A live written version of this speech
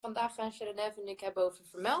vandaag gaan Chéréneffe en ik hebben over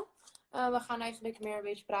FMLLE. We gaan eigenlijk meer een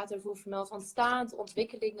beetje praten over hoe FMLLE is ontstaan, de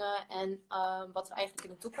ontwikkelingen en wat we eigenlijk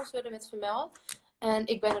in de toekomst willen met FMLLE. En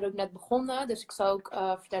ik ben er ook net begonnen, dus ik zal ook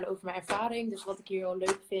vertellen over mijn ervaring. Dus wat ik hier heel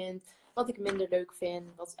leuk vind, wat ik minder leuk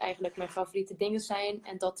vind, wat eigenlijk mijn favoriete dingen zijn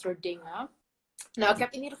en dat soort dingen. Nou, ik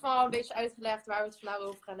heb in ieder geval een beetje uitgelegd waar we het vandaag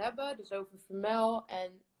over gaan hebben. Dus over FMLLE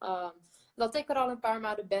en dat ik er al een paar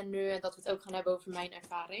maanden ben nu en dat we het ook gaan hebben over mijn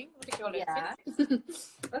ervaring. Wat ik heel leuk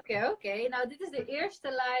vind. Oké. Nou, dit is de eerste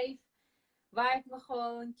live waar ik me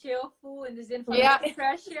gewoon chill voel in de zin van Ja. no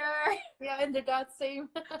pressure. Ja, inderdaad, same.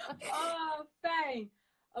 Oh, fijn.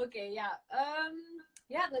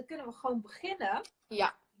 Ja, dan kunnen we gewoon beginnen.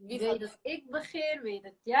 Ja. Wil je dat ik begin? Wil je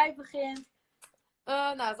dat jij begint?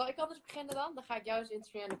 Nou, zal ik anders beginnen dan? Dan ga ik jou eens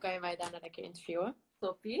interviewen en dan kan je mij daarna lekker interviewen.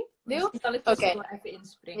 Toppie. Deal? Dus zal ik tussendoor even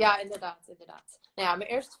inspringen. Ja, inderdaad. Nou ja, mijn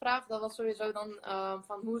eerste vraag, dat was sowieso dan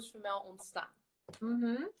van hoe is FMLLE ontstaan?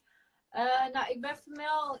 Nou, ik ben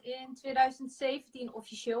FMLLE in 2017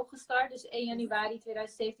 officieel gestart. Dus 1 januari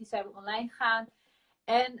 2017 zijn we online gegaan.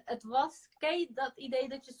 En het was, ken je dat idee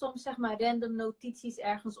dat je soms zeg maar random notities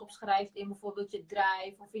ergens opschrijft in bijvoorbeeld je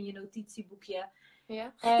drive of in je notitieboekje.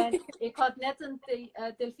 Ja. En ik had net een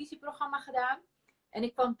televisieprogramma gedaan. En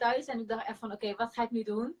ik kwam thuis en ik dacht echt van oké, wat ga ik nu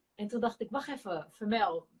doen? En toen dacht ik, wacht even,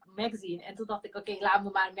 FMLLE magazine. En toen dacht ik, oké, laat me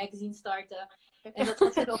maar een magazine starten. En dat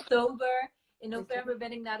was in oktober. In november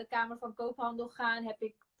ben ik naar de Kamer van Koophandel gegaan. Heb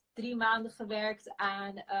ik 3 maanden gewerkt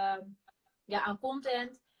aan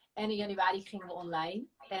content. En in januari gingen we online.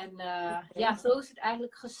 En zo is het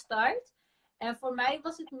eigenlijk gestart. En voor mij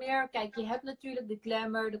was het meer, kijk, je hebt natuurlijk de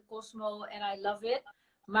glamour, de Cosmo en I love it.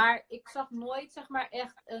 Maar ik zag nooit, zeg maar,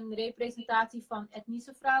 echt een representatie van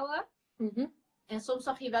etnische vrouwen. En soms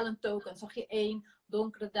zag je wel een token. Zag je 1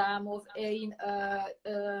 donkere dame of 1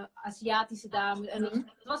 Aziatische dame. En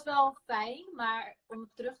het was wel fijn maar om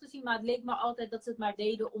het terug te zien. Maar het leek me altijd dat ze het maar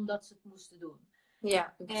deden omdat ze het moesten doen.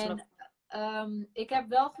 Ja, en ik heb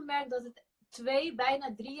wel gemerkt dat het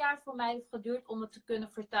bijna 3 jaar voor mij heeft geduurd om het te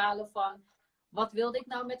kunnen vertalen van wat wilde ik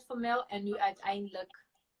nou met FMLLE. En nu uiteindelijk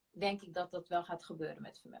denk ik dat dat wel gaat gebeuren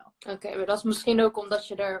met FMLLE. Oké, maar dat is misschien ook omdat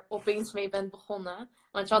je er opeens mee bent begonnen.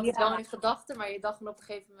 Want je had het wel in gedachten, maar je dacht dan op een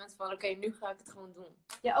gegeven moment van oké, nu ga ik het gewoon doen.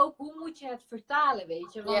 Ja, ook hoe moet je het vertalen,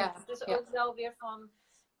 weet je? Want het is ook wel weer van...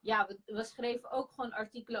 Ja, we schreven ook gewoon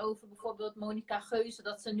artikelen over bijvoorbeeld Monica Geuze,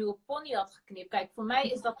 dat ze een nieuwe pony had geknipt. Kijk, voor mij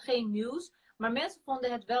is dat geen nieuws, maar mensen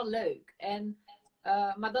vonden het wel leuk.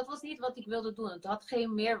 Maar dat was niet wat ik wilde doen. Het had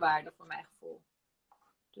geen meerwaarde voor mijn gevoel.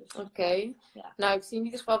 Dus, Oké. Nou, ik zie in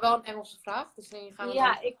ieder geval wel een Engelse vraag. Dus dan gaan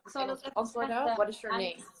we ik zal het even antwoorden. What is your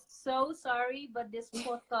name? So sorry, but this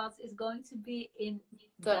podcast is going to be in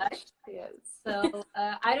Dutch. Yes. So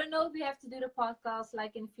I don't know if we have to do the podcast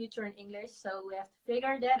like in the future in English. So we have to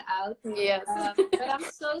figure that out. Yes. But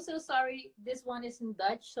I'm so sorry. This one is in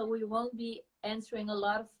Dutch, so we won't be answering a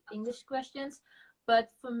lot of English questions.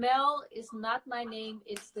 But FMLLE is not my name.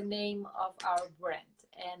 It's the name of our brand.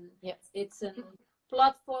 And it's a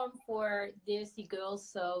platform for DSD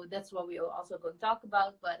girls, so that's what we are also going to talk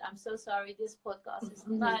about. But I'm so sorry, this podcast is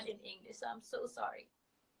not in English. So I'm so sorry.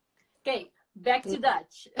 Okay, back to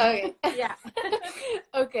Dutch. Oké. Ja.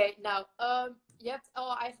 Oké, nou, je hebt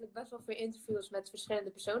al eigenlijk best wel veel interviews met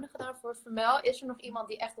verschillende personen gedaan voor FMLLE. Is er nog iemand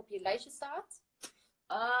die echt op je lijstje staat?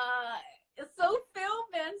 Zoveel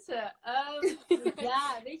mensen.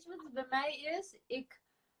 Ja, weet je wat het bij mij is?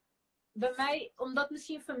 Bij mij, omdat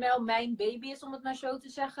misschien FMLLE mijn baby is, om het maar zo te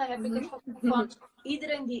zeggen, heb ik het gevoel van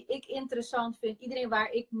iedereen die ik interessant vind, iedereen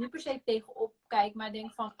waar ik niet per se tegenop kijk, maar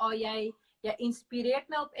denk van, oh jij inspireert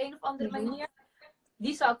me op een of andere manier,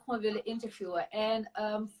 die zou ik gewoon willen interviewen. En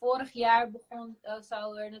vorig jaar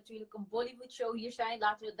zou er natuurlijk een Bollywood show hier zijn,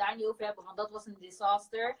 laten we het daar niet over hebben, want dat was een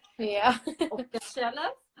disaster. Ja. Op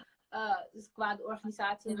zichzelf. Dus qua de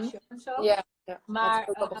organisatie en de show en zo. Ja, maar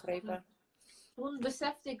dat heb ik ook al begrepen. Toen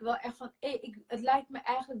besefte ik wel echt van, het lijkt me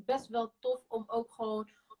eigenlijk best wel tof om ook gewoon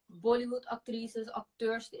Bollywood actrices,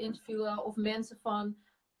 acteurs te interviewen of mensen van,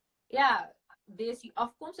 deze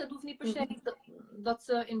afkomst. Het hoeft niet per se dat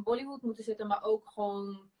ze in Bollywood moeten zitten, maar ook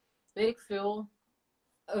gewoon, weet ik veel,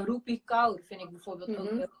 Rupi Kaur vind ik bijvoorbeeld ook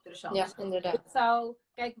heel interessant. Ja, inderdaad.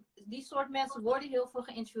 Kijk, die soort mensen worden heel veel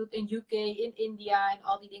geïnterviewd in UK, in India en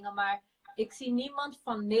al die dingen, maar ik zie niemand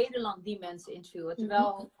van Nederland die mensen interviewen.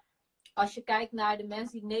 Terwijl, als je kijkt naar de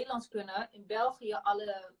mensen die Nederlands kunnen, in België,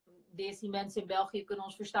 alle Desi mensen in België kunnen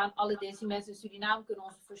ons verstaan, alle Desi mensen in Suriname kunnen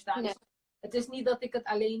ons verstaan. Dus het is niet dat ik het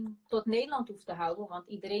alleen tot Nederland hoef te houden, want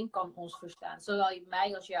iedereen kan ons verstaan. Zowel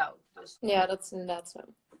mij als jou. Dus, ja, dat is inderdaad zo.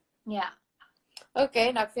 Ja.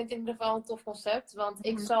 Oké, nou ik vind het in ieder geval een tof concept. Want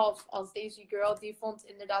ik zelf als Daisy Girl, die vond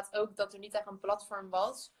inderdaad ook dat er niet echt een platform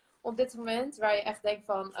was op dit moment waar je echt denkt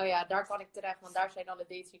van, oh ja, daar kan ik terecht, want daar zijn alle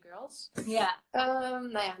Daisy Girls. Ja.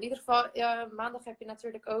 Nou ja, in ieder geval, maandag heb je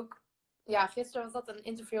natuurlijk ook, ja, gisteren was dat een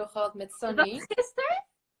interview gehad met Dat Sunny. was gisteren?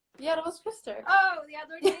 Ja, dat was gisteren. Oh, ja,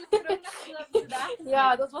 door die hele corona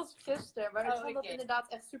Ja, dat was gisteren. Maar ik vond dat oké. inderdaad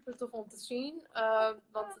echt super tof om te zien.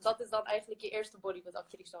 Want dat is dan eigenlijk je eerste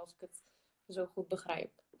Bollywood-actrice, als ik het zo goed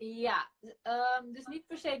begrijp. Ja, dus niet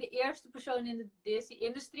per se de eerste persoon in de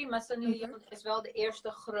Disney-industrie, maar Sunny Leon is wel de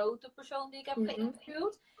eerste grote persoon die ik heb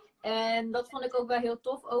geïnterviewd. En dat vond ik ook wel heel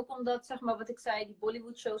tof, ook omdat, zeg maar, wat ik zei, die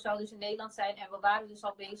Bollywood-show zou dus in Nederland zijn. En we waren dus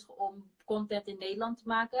al bezig om content in Nederland te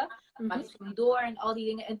maken. Maar dat ging niet door en al die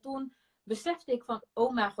dingen. En toen besefte ik van,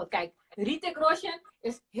 oh mijn god, kijk, Hrithik Roshan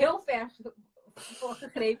is heel ver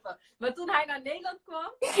gegrepen. Maar toen hij naar Nederland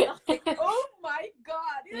kwam, dacht ik, oh my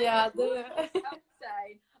god, dit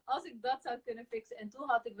zijn. Als ik dat zou kunnen fixen. En toen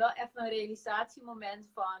had ik wel even een realisatiemoment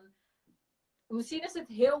van, misschien is het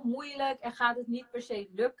heel moeilijk en gaat het niet per se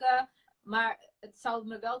lukken. Maar het zou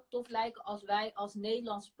me wel tof lijken als wij als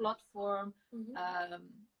Nederlands platform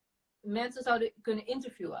mensen zouden kunnen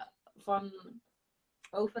interviewen. Van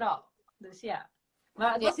overal. Dus ja.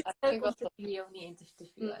 Maar het was heel leuk om jullie ook niet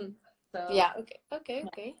interviewen. Ja,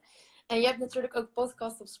 oké. En je hebt natuurlijk ook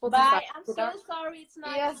podcast op Spotify. Bye, I'm so sorry it's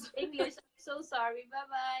not English. I'm so sorry. Bye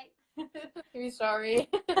bye. We're sorry.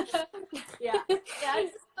 Ja,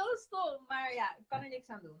 het is zo stom. Maar ja, ik kan er niks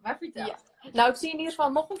aan doen. Maar vertel. Ja. Nou, ik zie in ieder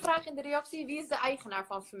geval nog een vraag in de reactie. Wie is de eigenaar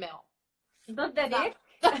van FMLLE? Dat ben ik.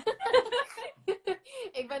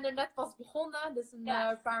 Ik ben er net pas begonnen, dus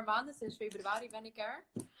een paar maanden, sinds februari ben ik er.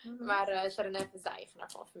 Maar Chéréneffe is de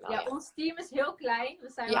eigenaar van FMLLE. Ja, ons team is heel klein. We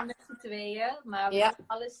zijn maar met z'n tweeën, maar we doen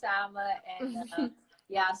alles samen. En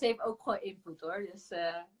ze heeft ook gewoon input hoor, dus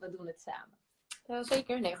we doen het samen.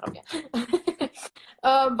 Zeker, nee, grapje.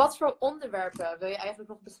 Wat voor onderwerpen wil je eigenlijk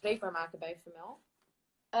nog bespreekbaar maken bij FMLLE?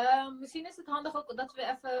 Misschien is het handig ook dat we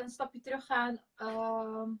even een stapje terug gaan.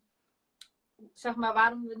 Zeg maar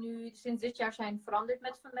waarom we nu sinds dit jaar zijn veranderd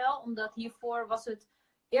met FMLLE. Omdat hiervoor was het...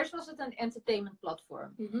 Eerst was het een entertainment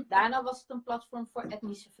platform. Daarna was het een platform voor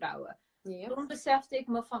etnische vrouwen. Toen besefte ik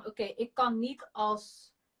me van oké, ik kan niet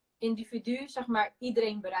als individu zeg maar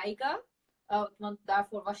iedereen bereiken. Want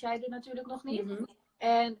daarvoor was jij er natuurlijk nog niet.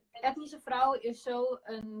 En etnische vrouwen is zo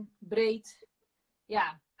een breed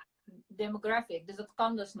demographic. Dus dat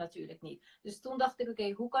kan dus natuurlijk niet. Dus toen dacht ik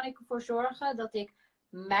oké, hoe kan ik ervoor zorgen dat ik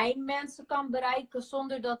mijn mensen kan bereiken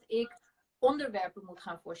zonder dat ik onderwerpen moet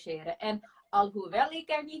gaan forceren. En alhoewel ik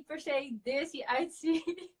er niet per se Disney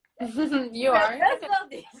uitzie, you are. best wel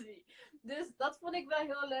Disney. Dus dat vond ik wel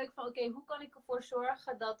heel leuk. Van oké, hoe kan ik ervoor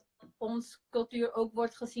zorgen dat ons cultuur ook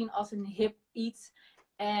wordt gezien als een hip iets.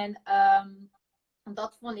 En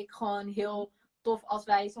dat vond ik gewoon heel tof als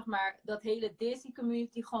wij zeg maar dat hele Disney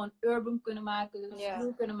community gewoon urban kunnen maken.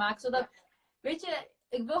 Dus kunnen maken. Zodat, weet je,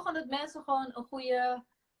 ik wil gewoon dat mensen gewoon een goede...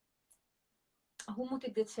 Hoe moet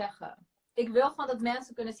ik dit zeggen? Ik wil gewoon dat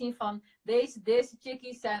mensen kunnen zien van... Deze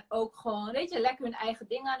chickies zijn ook gewoon... Weet je, lekker hun eigen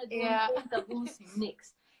ding aan het doen. Dat doen ze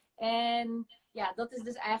niks. En ja, dat is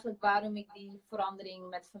dus eigenlijk waarom ik die verandering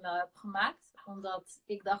met FMLLE heb gemaakt. Omdat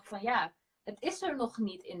ik dacht van ja... Het is er nog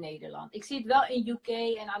niet in Nederland. Ik zie het wel in UK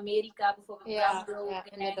en Amerika bijvoorbeeld. Ja,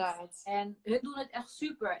 inderdaad. En hun doen het echt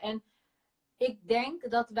super. En ik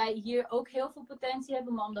denk dat wij hier ook heel veel potentie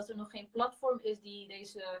hebben. Maar omdat er nog geen platform is die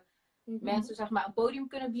deze mensen zeg maar een podium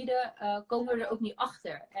kunnen bieden, komen we er ook niet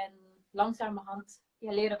achter. En langzamerhand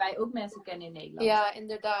leren wij ook mensen kennen in Nederland. Ja,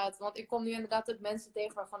 inderdaad. Want ik kom nu inderdaad ook mensen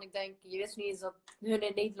tegen waarvan ik denk, je wist niet eens dat hun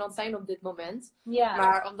in Nederland zijn op dit moment. Ja.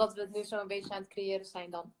 Maar omdat we het nu zo een beetje aan het creëren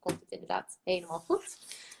zijn, dan komt het inderdaad helemaal goed.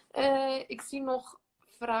 Ik zie nog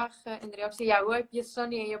vragen in de reactie. Ja, hoe heb je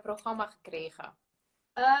Sunny in je programma gekregen?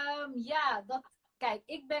 Kijk,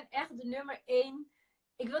 ik ben echt de nummer 1.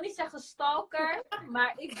 Ik wil niet zeggen stalker,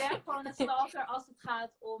 maar ik ben gewoon een stalker als het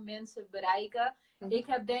gaat om mensen bereiken. Ik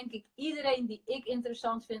heb denk ik iedereen die ik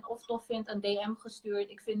interessant vind of tof vind een DM gestuurd.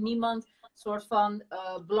 Ik vind niemand soort van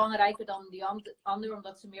belangrijker dan die ander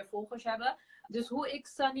omdat ze meer volgers hebben. Dus hoe ik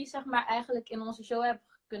Sunny zeg maar eigenlijk in onze show heb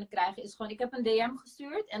kunnen krijgen is gewoon, ik heb een DM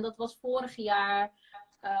gestuurd en dat was vorig jaar,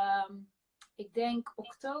 ik denk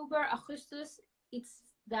oktober, augustus, iets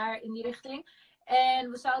daar in die richting.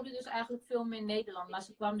 En we zouden dus eigenlijk filmen in Nederland, maar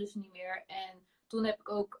ze kwam dus niet meer. En toen heb ik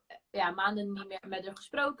ook maanden niet meer met haar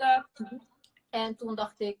gesproken. En toen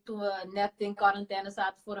dacht ik, toen we net in quarantaine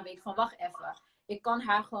zaten voor een week, van wacht even. Ik kan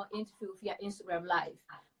haar gewoon interviewen via Instagram live.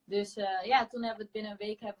 Dus toen hebben we het binnen een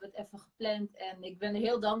week even gepland. En ik ben er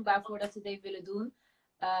heel dankbaar voor dat ze het heeft willen doen.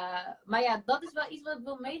 Maar ja, dat is wel iets wat ik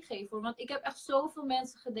wil meegeven. Want ik heb echt zoveel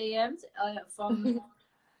mensen gedM'd van...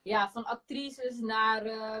 Ja, van actrices naar,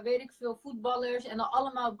 weet ik veel, voetballers. En dan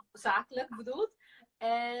allemaal zakelijk bedoeld.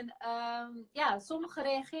 En ja, sommigen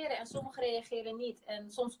reageren en sommigen reageren niet.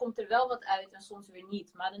 En soms komt er wel wat uit en soms weer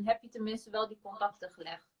niet. Maar dan heb je tenminste wel die contacten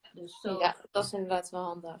gelegd. Dus zo, Ja, dat is inderdaad wel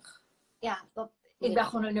handig. ja, ik ben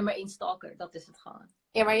gewoon een nummer 1 stalker. Dat is het gewoon.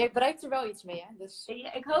 Ja, maar je bereikt er wel iets mee, hè? Dus...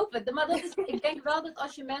 Ja, ik hoop het. Maar ik denk wel dat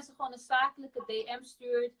als je mensen gewoon een zakelijke DM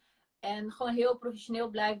stuurt en gewoon heel professioneel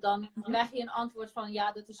blijft, dan krijg je een antwoord van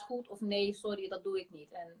ja, dat is goed of nee, sorry, dat doe ik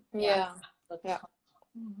niet. En ja, dat is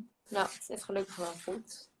gewoon... Nou, het is gelukkig wel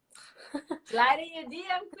goed. Slide in je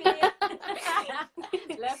DM, queen.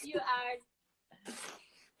 Love you out.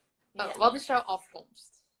 Oh, wat is jouw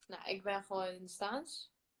afkomst? Nou, ik ben gewoon Hindoestaans.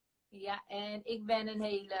 Ja, en ik ben een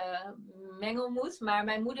hele mengelmoes. Maar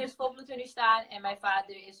mijn moeder is volbloed Hindustaan en mijn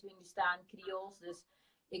vader is Hindustaan Kriols. Dus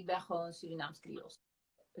ik ben gewoon Surinaams Kriols.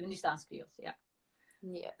 Hindustaans Kriols, ja.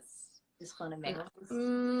 Yes. Het is gewoon een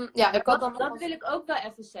mengelmoes. Ja, ik had dan dat wil ik ook wel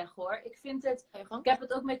even zeggen hoor. Ik vind het, ik heb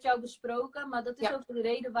het ook met jou besproken, maar dat is ook de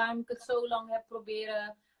reden waarom ik het zo lang heb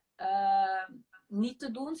proberen niet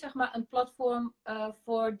te doen. Zeg maar een platform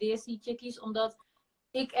voor Desi chickies, omdat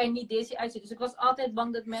ik er niet Desi uitzit. Dus ik was altijd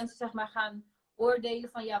bang dat mensen zeg maar gaan oordelen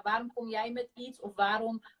van ja, waarom kom jij met iets? Of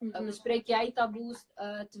waarom bespreek jij taboes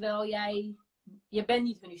terwijl je bent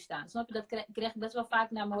niet Hindustaan. Snap je? Dat kreeg ik best wel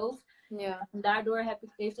vaak naar mijn hoofd. Ja. En daardoor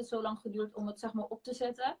heeft het zo lang geduurd om het zeg maar op te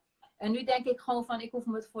zetten. En nu denk ik gewoon van, ik hoef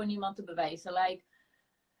me het voor niemand te bewijzen. Like,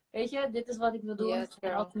 weet je, dit is wat ik wil doen. Yes,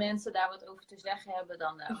 en als mensen daar wat over te zeggen hebben,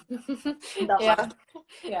 dan...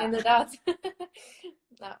 ja, inderdaad.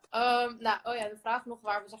 Oh ja, de vraag nog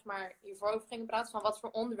waar we zeg maar hiervoor over gingen praten. Van wat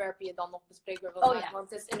voor onderwerpen je dan nog bespreekbaar wilt maken. Want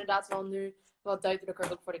het is inderdaad wel nu wat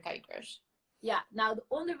duidelijker ook voor de kijkers. Ja, nou de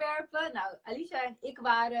onderwerpen. Nou, Alyssa en ik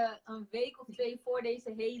waren een week of 2 voor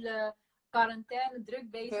deze hele quarantaine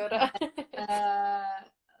druk bezig met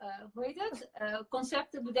hoe heet het?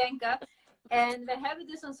 Concepten bedenken. En we hebben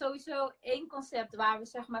dus dan sowieso 1 concept waar we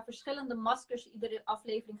zeg maar verschillende maskers iedere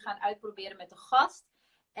aflevering gaan uitproberen met een gast.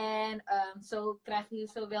 En zo krijgen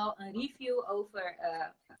jullie zowel een review over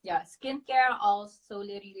skincare als zo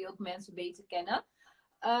leren jullie ook mensen beter kennen.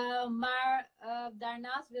 Maar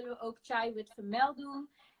daarnaast willen we ook Chai with FMLLE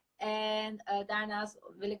doen. En daarnaast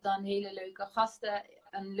wil ik dan hele leuke gasten.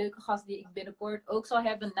 Een leuke gast die ik binnenkort ook zal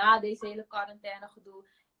hebben na deze hele quarantaine gedoe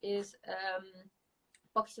is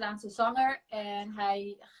Pakistaanse zanger. En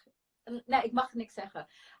hij... Nee, ik mag niks zeggen.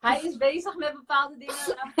 Hij is bezig met bepaalde dingen.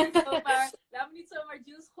 Laat me niet zomaar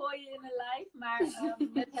juice gooien in een live. Maar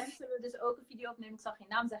met hem zullen we dus ook een video opnemen. Ik zal geen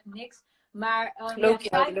naam zeggen, niks. Maar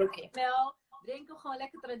Loki. Drinken we gewoon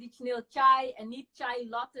lekker traditioneel chai. En niet chai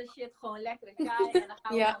latte shit. Gewoon lekkere chai. En dan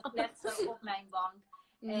gaan we gewoon kletsen op mijn bank.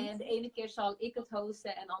 En de ene keer zal ik het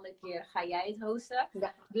hosten. En de andere keer ga jij het hosten.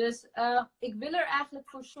 Ja. Dus ik wil er eigenlijk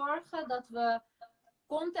voor zorgen dat we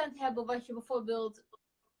content hebben. Wat je bijvoorbeeld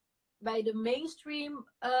bij de mainstream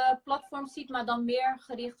platforms ziet. Maar dan meer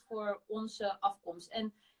gericht voor onze afkomst.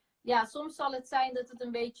 En ja, soms zal het zijn dat het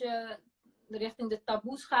een beetje richting de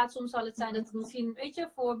taboes gaat. Soms zal het zijn dat het misschien, weet je,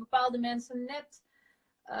 voor bepaalde mensen net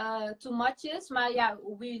too much is. Maar ja,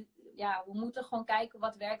 we moeten gewoon kijken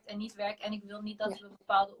wat werkt en niet werkt. En ik wil niet dat we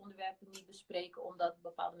bepaalde onderwerpen niet bespreken, omdat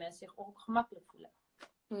bepaalde mensen zich ook gemakkelijk voelen.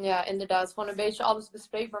 Ja, inderdaad. Gewoon een beetje alles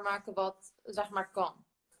bespreekbaar maken wat, zeg maar, kan.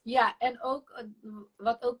 Ja, en ook,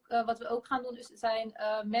 wat we ook gaan doen, zijn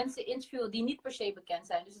mensen interviewen die niet per se bekend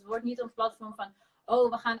zijn. Dus het wordt niet een platform van,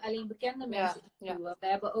 oh, we gaan alleen bekende mensen interviewen. Ja. We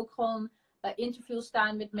hebben ook gewoon interviews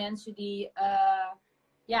staan met mensen die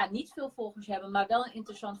niet veel volgers hebben, maar wel een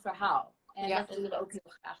interessant verhaal. En dat willen we ook heel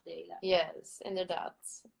graag delen. Yes,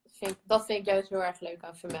 inderdaad. Dat vind ik juist heel erg leuk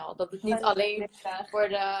aan FMLLE. Dat het niet alleen voor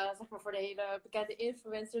de, zeg maar, voor de hele bekende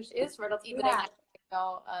influencers is, maar dat iedereen eigenlijk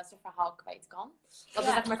wel zijn verhaal kwijt kan. Dat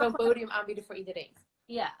we zeg maar zo'n podium aanbieden voor iedereen.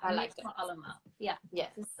 Ja, lijkt me allemaal. Ja,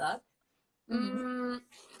 yes. Dat.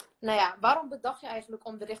 Nou ja, waarom bedacht je eigenlijk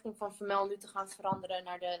om de richting van FMLLE nu te gaan veranderen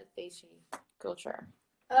naar de Desi culture?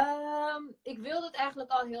 Ik wilde het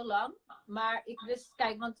eigenlijk al heel lang. Maar ik wist,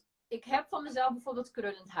 kijk, want ik heb van mezelf bijvoorbeeld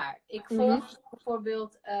krullend haar. Ik volg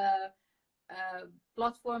bijvoorbeeld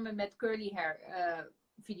platformen met curly hair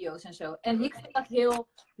video's en zo. En ik vind dat heel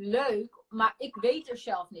leuk, maar ik weet er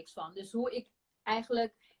zelf niks van. Dus hoe ik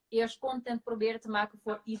eigenlijk eerst content probeerde te maken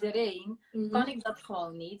voor iedereen, kan ik dat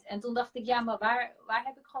gewoon niet. En toen dacht ik, ja, maar waar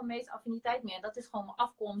heb ik gewoon meest affiniteit mee? En dat is gewoon mijn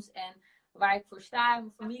afkomst en waar ik voor sta,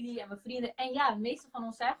 mijn familie en mijn vrienden. En ja, de meeste van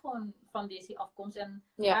ons zijn gewoon van deze afkomst. En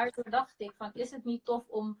daardoor dacht ik van, is het niet tof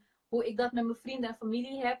om hoe ik dat met mijn vrienden en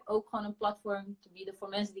familie heb, ook gewoon een platform te bieden voor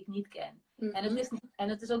mensen die ik niet ken. En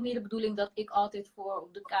het is ook niet de bedoeling dat ik altijd voor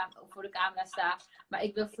de camera sta. Maar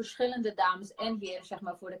ik wil verschillende dames en heren, zeg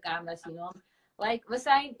maar, voor de camera zien. Want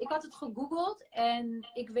ik had het gegoogeld en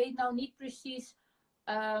ik weet nou niet precies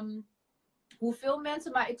hoeveel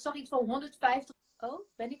mensen, maar ik zag iets van 150. Oh,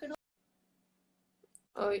 ben ik er nog?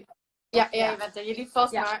 Oh, ja, je bent er. Jullie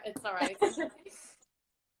vast, maar it's alright.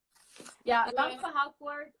 Ja, lang verhaal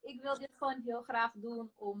kort. Ik wil dit gewoon heel graag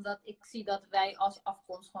doen, omdat ik zie dat wij als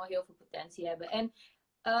afkomst gewoon heel veel potentie hebben. En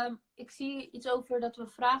ik zie iets over dat we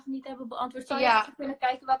vragen niet hebben beantwoord. Zou je even kunnen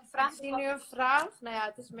kijken welke vraag ik zie nu een vraag. Nou ja,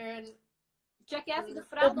 het is meer een check even de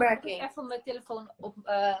vraag, opmerking. Dan moet ik even mijn telefoon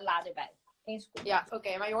opladen bij. 1 seconde. Ja,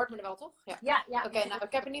 oké, maar je hoort me er wel, toch? Ja. Oké, nou,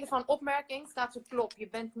 ik heb in ieder geval een opmerking. Staat zo, klopt. Je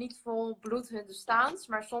bent niet vol bloed Hindustans,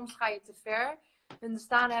 maar soms ga je te ver.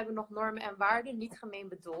 Hindustanen hebben nog normen en waarden, niet gemeen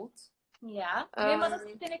bedoeld. Ja, nee, maar dat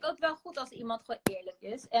vind ik ook wel goed als iemand gewoon eerlijk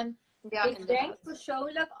is. En ja, ik denk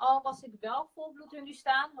persoonlijk, al was ik wel volbloed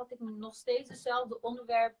Hindustan, had ik nog steeds dezelfde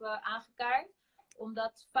onderwerpen aangekaart.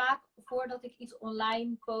 Omdat vaak, voordat ik iets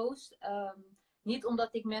online post, niet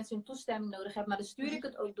omdat ik mensen hun toestemming nodig heb, maar dan stuur ik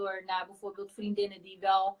het ook door naar bijvoorbeeld vriendinnen die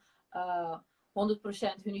wel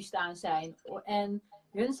 100% Hindustan zijn. En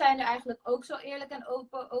hun zijn er eigenlijk ook zo eerlijk en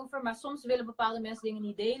open over, maar soms willen bepaalde mensen dingen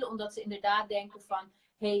niet delen, omdat ze inderdaad denken van,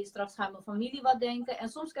 hey, straks gaat mijn familie wat denken. En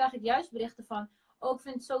soms krijg ik juist berichten van, oh, ik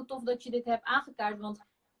vind het zo tof dat je dit hebt aangekaart, want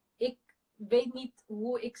ik weet niet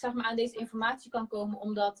hoe ik zeg maar aan deze informatie kan komen,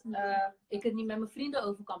 omdat ik het niet met mijn vrienden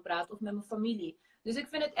over kan praten of met mijn familie. Dus ik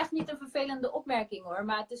vind het echt niet een vervelende opmerking hoor,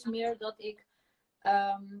 maar het is meer dat ik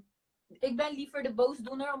ben liever de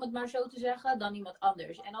boosdoener, om het maar zo te zeggen, dan iemand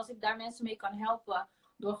anders. En als ik daar mensen mee kan helpen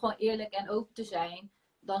door gewoon eerlijk en open te zijn,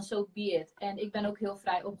 dan so be it. En ik ben ook heel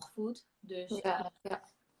vrij opgevoed, dus ja.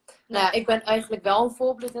 Nou ja, ik ben eigenlijk wel een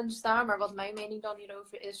voorbeeld in de staan, maar wat mijn mening dan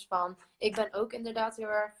hierover is van, ik ben ook inderdaad heel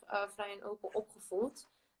erg vrij en open opgevoed.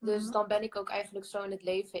 Dus dan ben ik ook eigenlijk zo in het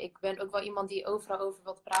leven. Ik ben ook wel iemand die overal over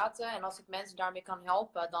wil praten. En als ik mensen daarmee kan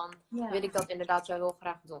helpen, dan wil ik dat inderdaad zo heel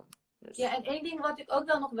graag doen. Dus. Ja, en één ding wat ik ook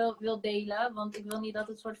wel nog wil delen, want ik wil niet dat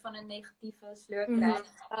het soort van een negatieve sleur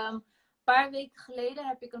krijgt. Een paar weken geleden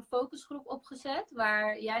heb ik een focusgroep opgezet,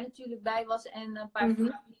 waar jij natuurlijk bij was en een paar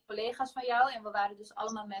collega's van jou. En we waren dus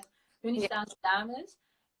allemaal met Hindustans dames.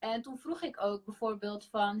 En toen vroeg ik ook bijvoorbeeld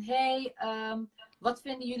van, hey, wat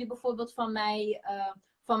vinden jullie bijvoorbeeld van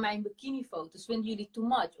mijn bikinifoto's? Vinden jullie too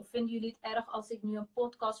much? Of vinden jullie het erg als ik nu een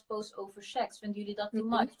podcast post over seks? Vinden jullie dat too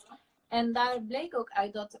much? En daar bleek ook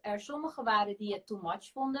uit dat er sommigen waren die het too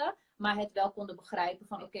much vonden, maar het wel konden begrijpen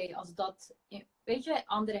van oké, als dat, weet je,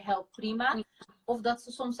 anderen helpt prima. Of dat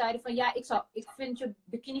ze soms zeiden van ja, ik vind je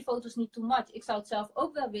bikinifoto's niet too much. Ik zou het zelf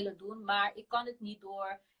ook wel willen doen, maar ik kan het niet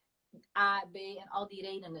door A, B en al die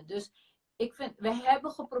redenen. Dus we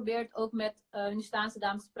hebben geprobeerd ook met Hindustaanse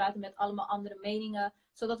dames te praten met allemaal andere meningen,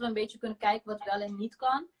 zodat we een beetje kunnen kijken wat wel en niet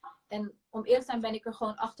kan. En om eerlijk te zijn ben ik er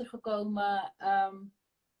gewoon achter gekomen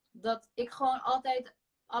dat ik gewoon altijd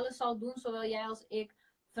alles zal doen, zowel jij als ik,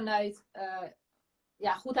 vanuit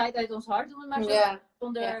goedheid uit ons hart, doen we maar zo.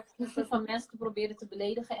 Zonder van mensen te proberen te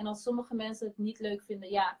beledigen. En als sommige mensen het niet leuk vinden,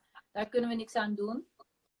 ja, daar kunnen we niks aan doen.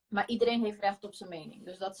 Maar iedereen heeft recht op zijn mening.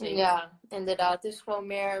 Dus dat zeker. Ja, inderdaad. Het is gewoon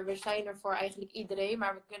meer, we zijn er voor eigenlijk iedereen,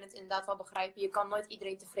 maar we kunnen het inderdaad wel begrijpen. Je kan nooit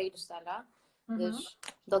iedereen tevreden stellen. Dus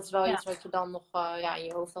dat is wel iets wat je dan nog in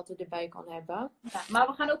je hoofd altijd erbij kan hebben. Ja, maar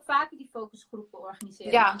we gaan ook vaker die focusgroepen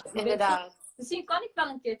organiseren. Ja, inderdaad. Misschien kan ik wel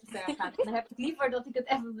een keer te ver gaan. Dan heb ik liever dat ik het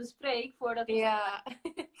even bespreek voordat ik... Ja,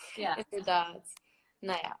 inderdaad.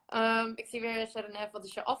 Nou ja, ik zie weer Chéréneffe, wat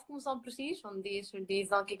is je afkomst dan precies? Want die is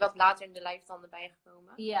dan ik wat later in de lijst dan erbij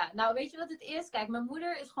gekomen. Ja, nou weet je wat het is? Kijk, mijn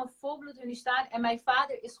moeder is gewoon volbloed Hindustan en mijn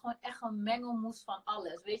vader is gewoon echt een mengelmoes van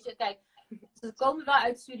alles. Weet je, kijk, ze komen wel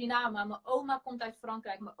uit Suriname, maar mijn oma komt uit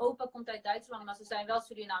Frankrijk, mijn opa komt uit Duitsland, maar ze zijn wel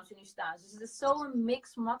Surinaams Hindustaans. Dus het is zo'n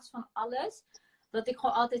mix-max van alles, dat ik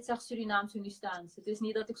gewoon altijd zeg Surinaams Hindustaans. Het is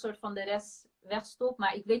niet dat ik soort van de rest wegstop,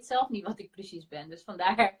 maar ik weet zelf niet wat ik precies ben. Dus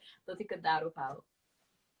vandaar dat ik het daarop hou.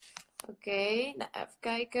 Oké, nou even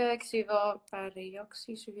kijken. Ik zie wel een paar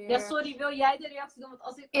reacties weer. Ja, sorry, wil jij de reactie doen? Want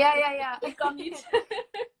als ik... Ja. Ik kan niet.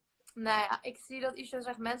 Nou ja, ik zie dat Isha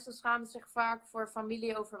zegt, mensen schamen zich vaak voor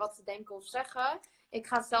familie over wat ze denken of zeggen. Ik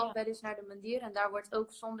ga zelf wel eens naar de mandir en daar wordt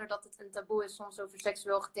ook zonder dat het een taboe is soms over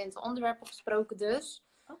seksueel getinte onderwerpen gesproken dus.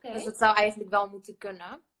 Dus dat zou eigenlijk wel moeten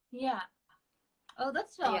kunnen. Ja. Oh, dat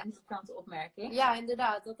is wel een interessante opmerking. Ja,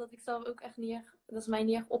 inderdaad. Dat had ik zelf ook echt niet echt, dat is mij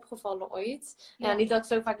niet echt opgevallen ooit. Ja, niet dat ik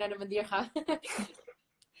zo vaak naar de mandir ga.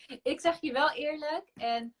 Ik zeg je wel eerlijk,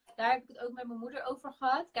 en daar heb ik het ook met mijn moeder over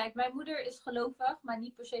gehad. Kijk, mijn moeder is gelovig, maar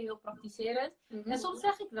niet per se heel praktiserend. En soms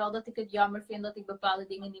zeg ik wel dat ik het jammer vind dat ik bepaalde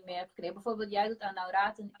dingen niet meer heb gekregen. Bijvoorbeeld, jij doet aan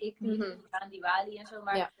Nauraat en ik niet aan Diwali en zo.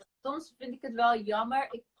 Maar soms vind ik het wel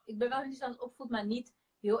jammer. Ik ben wel Hindoestaans opgevoed, maar niet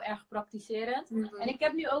heel erg praktiserend. En ik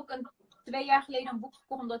heb nu ook 2 jaar geleden een boek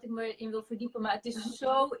gekocht omdat ik me in wil verdiepen. Maar het is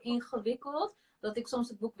zo ingewikkeld dat ik soms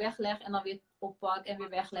het boek wegleg en dan weer oppak en weer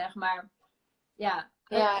wegleg. Maar ja,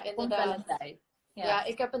 het komt wel een tijd. Ja,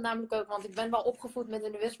 ik heb het namelijk ook, want ik ben wel opgevoed met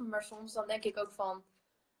hindoeïsme, maar soms dan denk ik ook van,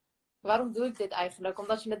 waarom doe ik dit eigenlijk?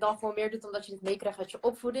 Omdat je het dan gewoon meer doet omdat je het meekrijgt uit je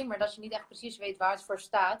opvoeding, maar dat je niet echt precies weet waar het voor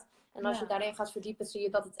staat. En als je daarin gaat verdiepen, zie je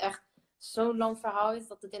dat het echt zo'n lang verhaal is,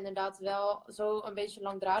 dat het inderdaad wel zo een beetje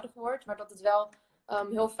langdradig wordt, maar dat het wel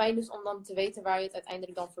heel fijn is om dan te weten waar je het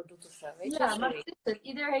uiteindelijk dan voor doet of zo. Weet je? Ja, maar het is het.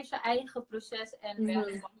 Ieder heeft zijn eigen proces en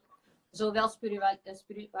weg. Zowel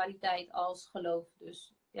spiritualiteit als geloof.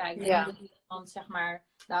 Dus ja, ik denk dat iemand zeg maar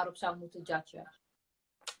daarop zou moeten judgen.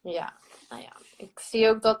 Ja, nou ja. Ik zie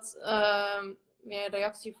ook dat weer een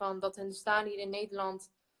reactie van dat hun staan hier in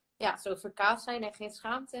Nederland zo verkaasd zijn en geen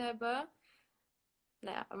schaamte hebben.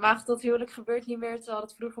 Nou ja, maagd tot huwelijk gebeurt niet meer, terwijl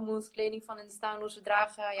het vroeger moest, kleding van in de staan hoe ze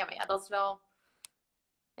dragen. Ja, maar ja, dat is wel...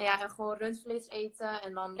 Ja, en gewoon rundvlees eten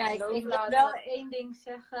en dan Kijk, ik wil wel één ding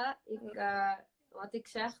zeggen. Wat ik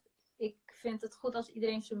zeg, ik vind het goed als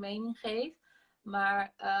iedereen zijn mening geeft.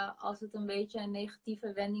 Maar als het een beetje een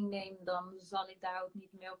negatieve wending neemt, dan zal ik daar ook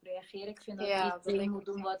niet meer op reageren. Ik vind dat iedereen moet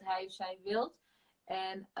doen wat hij of zij wil.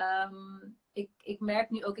 En ik merk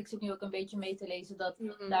nu ook, ik zit nu ook een beetje mee te lezen, dat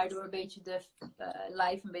daardoor een beetje de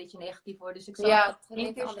live een beetje negatief wordt. Dus ik zal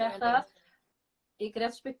één keer zeggen, ik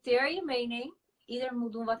respecteer je mening. Iedereen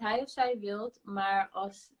moet doen wat hij of zij wilt. Maar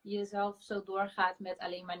als je zelf zo doorgaat met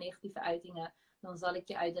alleen maar negatieve uitingen, dan zal ik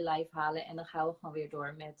je uit de live halen. En dan gaan we gewoon weer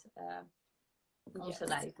door met onze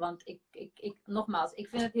live. Want nogmaals, ik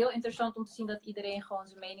vind het heel interessant om te zien dat iedereen gewoon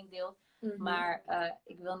zijn mening deelt. Maar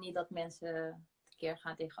ik wil niet dat mensen tekeer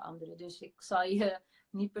gaan tegen anderen. Dus ik zal je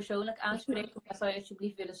niet persoonlijk aanspreken. Maar zal je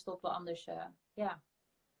alsjeblieft willen stoppen. Anders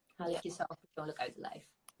haal ik jezelf persoonlijk uit de live.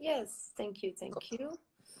 Yes, thank you.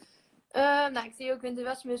 Nou, ik zie ook in de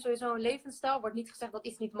Westen sowieso een levensstijl. Wordt niet gezegd dat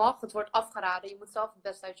iets niet mag. Het wordt afgeraden. Je moet zelf het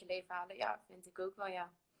beste uit je leven halen. Ja, vind ik ook wel,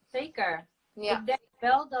 ja. Zeker. Ja. Ik denk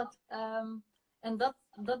wel dat... en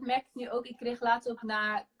dat merk ik nu ook. Ik kreeg laatst ook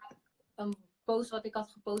na een post wat ik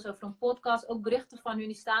had gepost over een podcast. Ook berichten van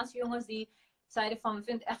Hindoestaanse jongens die zeiden van... We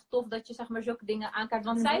vinden het echt tof dat je zeg maar zulke dingen aankaart.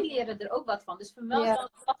 Want zij leren er ook wat van. Dus FMLLE is wel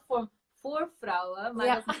een platform voor vrouwen.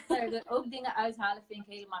 Maar dat mensen er ook dingen uithalen vind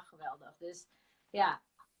ik helemaal geweldig. Dus ja...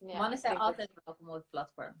 Mannen zijn altijd welkom op het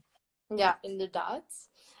platform. Ja, inderdaad.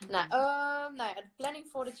 Nou ja, de planning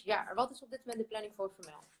voor het jaar. Wat is op dit moment de planning voor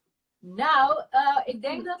FMLLE? Nou, ik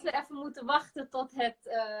denk dat we even moeten wachten tot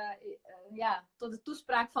tot de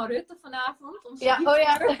toespraak van Rutte vanavond. Om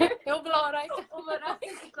heel belangrijk. Om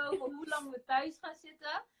erachter te komen hoe lang we thuis gaan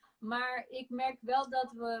zitten. Maar ik merk wel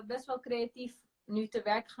dat we best wel creatief nu te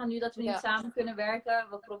werk gaan. Nu dat we niet samen kunnen werken.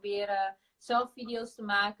 We proberen zelf video's te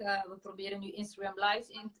maken. We proberen nu Instagram lives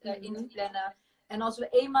in te plannen. En als we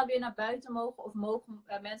eenmaal weer naar buiten mogen, of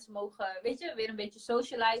mensen mogen, weet je, weer een beetje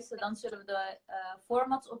socializen, dan zullen we de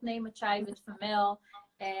formats opnemen. Chai met FMLLE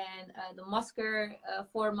en de masker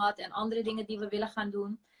format en andere dingen die we willen gaan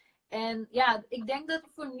doen. En ja, ik denk dat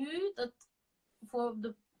voor nu, dat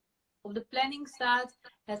op de planning staat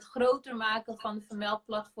het groter maken van de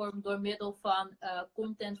FMLLE-platform door middel van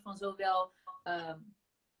content van zowel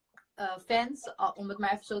fans, om het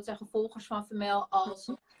maar even zo te zeggen, volgers van FMLLE,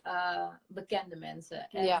 als bekende mensen.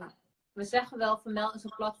 En we zeggen wel, FMLLE is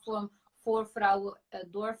een platform voor vrouwen,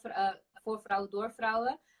 door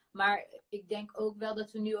vrouwen. Maar ik denk ook wel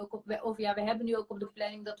dat we nu ook we hebben nu ook op de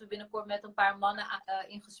planning dat we binnenkort met een paar mannen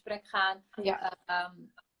in gesprek gaan.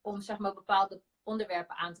 Om zeg maar bepaalde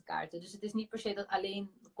onderwerpen aan te kaarten. Dus het is niet per se dat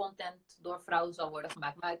alleen content door vrouwen zal worden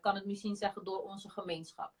gemaakt. Maar ik kan het misschien zeggen door onze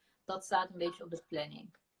gemeenschap. Dat staat een beetje op de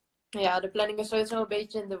planning. Ja, de planning is sowieso een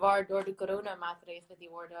beetje in de war door de coronamaatregelen die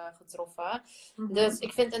worden getroffen. Dus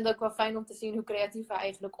ik vind het ook wel fijn om te zien hoe creatief we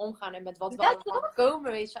eigenlijk omgaan en met wat we allemaal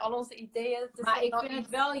komen, weet je, al onze ideeën. Maar ik vind het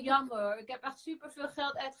wel jammer. Ik heb echt super veel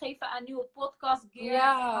geld uitgegeven aan nieuwe podcast gear.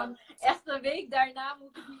 Ja. Echt een week daarna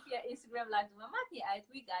moet ik niet via Instagram live doen. Maar maakt niet uit,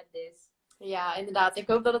 we got this. Ja, inderdaad. Ik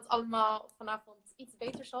hoop dat het allemaal vanavond iets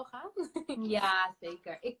beter zal gaan. Ja,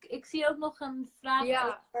 zeker. Ik zie ook nog een vraag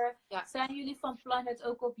over. Ja. Zijn jullie van plan het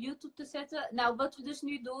ook op YouTube te zetten? Nou, wat we dus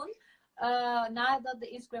nu doen. Nadat de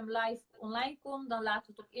Instagram live online komt, dan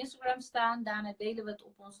laten we het op Instagram staan. Daarna delen we het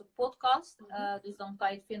op onze podcast. Dus dan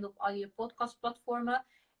kan je het vinden op al je podcastplatformen.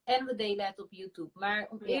 En we delen het op YouTube. Maar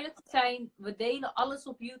om eerlijk te zijn, we delen alles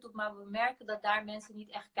op YouTube. Maar we merken dat daar mensen niet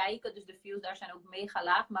echt kijken. Dus de views daar zijn ook mega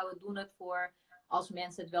laag. Maar we doen het voor als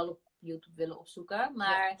mensen het wel op YouTube willen opzoeken.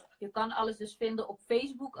 Maar je kan alles dus vinden op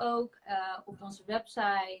Facebook ook. Op onze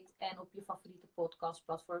website. En op je favoriete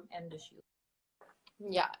podcastplatform. En dus YouTube.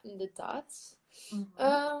 Ja, inderdaad.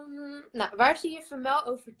 Nou, waar zie je FMLLE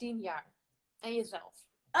over 10 jaar? En jezelf?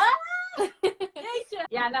 Jeetje!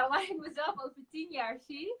 Ja, nou, waar ik mezelf over 10 jaar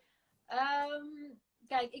zie.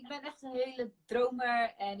 Kijk, ik ben echt een hele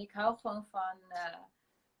dromer. En ik hou gewoon van...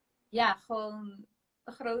 gewoon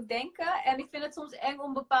groot denken. En ik vind het soms eng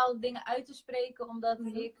om bepaalde dingen uit te spreken. Omdat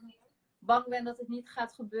ik bang ben dat het niet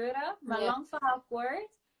gaat gebeuren. Maar lang verhaal kort.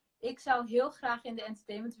 Ik zou heel graag in de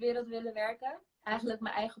entertainmentwereld willen werken. Eigenlijk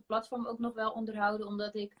mijn eigen platform ook nog wel onderhouden.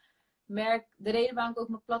 Omdat ik merk, de reden waarom ik ook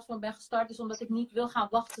mijn platform ben gestart, is omdat ik niet wil gaan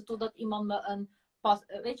wachten totdat iemand me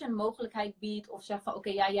een mogelijkheid biedt. Of zegt van oké,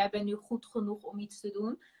 jij bent nu goed genoeg om iets te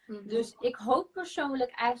doen. Dus ik hoop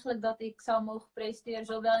persoonlijk eigenlijk dat ik zou mogen presenteren,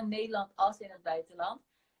 zowel in Nederland als in het buitenland.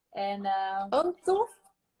 En, tof!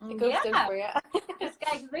 Ik hoop het ook voor je. Dus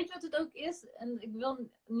kijk, weet je wat het ook is? En ik wil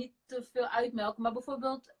niet te veel uitmelken, maar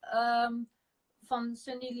bijvoorbeeld van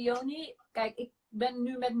Sunny Leone. Kijk, ik ben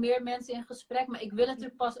nu met meer mensen in gesprek, maar ik wil het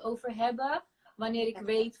er pas over hebben wanneer ik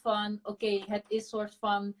weet van oké, het is soort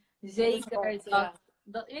van zeker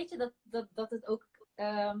dat weet je, dat het ook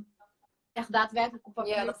echt daadwerkelijk op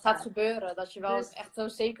papier dat gaat gebeuren. Dat je wel echt zo'n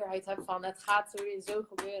zekerheid hebt van het gaat sowieso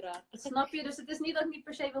gebeuren. Snap je? Dus het is niet dat ik niet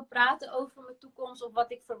per se wil praten over mijn toekomst of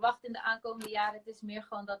wat ik verwacht in de aankomende jaren. Het is meer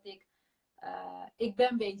gewoon dat ik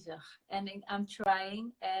ben bezig. En I'm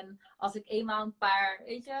trying. En als ik eenmaal een paar,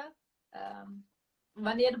 weet je,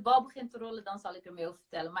 wanneer de bal begint te rollen, dan zal ik er meer over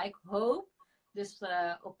vertellen. Maar ik hoop dus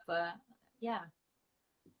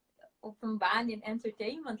op een baan in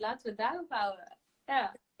entertainment. Laten we het daarop houden.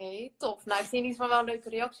 Ja. Oké, tof. Nou, ik zie in ieder geval wel een leuke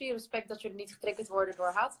reactie. Respect dat jullie niet getriggerd worden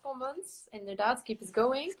door haatcomments. Inderdaad, keep it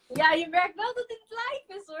going. Ja, je merkt wel dat dit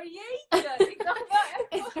live is hoor. Jeetje. Ik dacht wel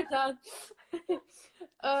echt. Inderdaad.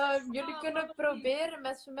 Jullie kunnen proberen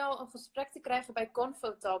met FMLLE een gesprek te krijgen bij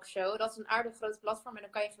Convo Talkshow. Dat is een aardig groot platform en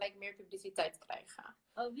dan kan je gelijk meer publiciteit krijgen.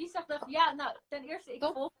 Oh, wie zegt dat? Ja, nou, ten eerste, ik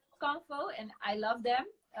volg Convo en I love them.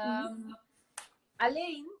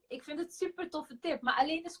 Alleen, ik vind het super toffe tip. Maar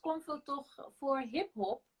alleen is Convo toch voor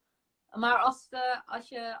hip-hop. Maar als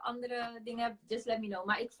je andere dingen hebt, just let me know.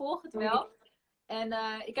 Maar ik volg het wel. En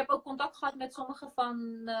ik heb ook contact gehad met sommige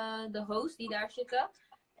van de hosts die daar zitten.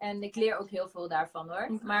 En ik leer ook heel veel daarvan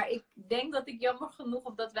hoor. Maar ik denk dat ik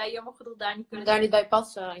dat wij jammer genoeg daar niet kunnen. Daar niet bij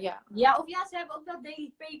passen, ja. Ja, of ja, ze hebben ook dat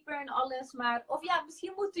daily paper en alles. Maar, of ja,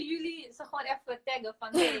 misschien moeten jullie ze gewoon even taggen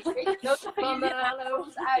van hey, weet je, nodigen jullie hallo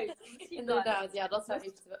ons uit. Inderdaad, ja, dat zou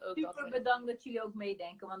eventueel ook super bedankt dat jullie ook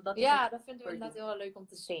meedenken. Want dat dat vinden we inderdaad heel leuk om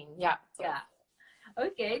te zien. Ja, ja.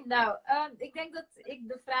 Oké, nou, ik denk dat ik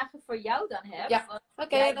de vragen voor jou dan heb. Ja,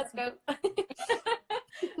 oké, let's go.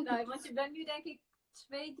 Nou, want je bent nu denk ik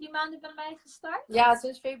 2-3 maanden bij mij gestart? Ja,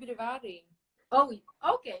 sinds februari. Oh,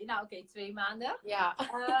 oké, 2 maanden. Ja.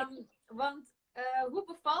 Want hoe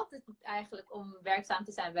bevalt het eigenlijk om werkzaam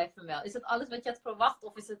te zijn bij FMLLE? Is dat alles wat je had verwacht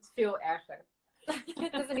of is het veel erger?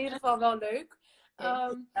 Het is in ieder geval wel leuk.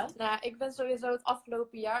 Nou, ik ben sowieso het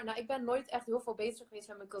afgelopen jaar... Nou, ik ben nooit echt heel veel bezig geweest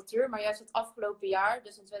met mijn cultuur. Maar juist het afgelopen jaar,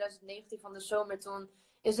 dus in 2019 van de zomer, toen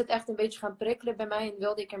is het echt een beetje gaan prikkelen bij mij. En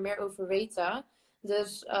wilde ik er meer over weten.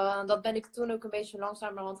 Dus dat ben ik toen ook een beetje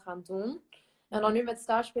langzamerhand gaan doen. En dan nu met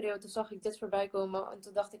stageperiode zag ik dit voorbij komen. En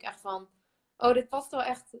toen dacht ik echt van... Oh, dit past wel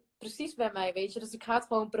echt precies bij mij, weet je. Dus ik ga het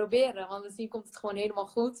gewoon proberen. Want misschien komt het gewoon helemaal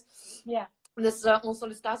goed. Ja. Dus ons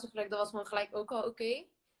sollicitatiegesprek, dat was gewoon gelijk ook al oké.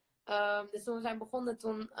 Dus toen we zijn begonnen,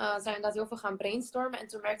 toen zijn we inderdaad heel veel gaan brainstormen. En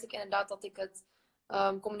toen merkte ik inderdaad dat ik het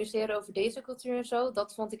communiceren over deze cultuur en zo,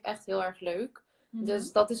 dat vond ik echt heel erg leuk.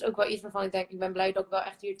 Dus dat is ook wel iets waarvan ik denk, ik ben blij dat ik wel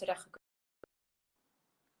echt hier terecht gekomen ben.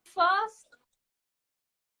 Vast.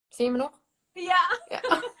 Zie je me nog? Ja.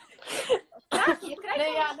 Je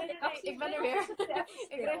krijgt nee, ik ben er weer.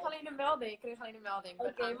 Ik kreeg alleen een melding.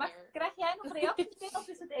 Oké, maar krijg jij nog reacties binnen of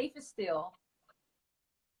is het even stil?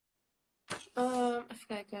 Even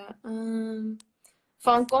kijken.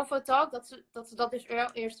 Van Convo Talk, dat ze dat dus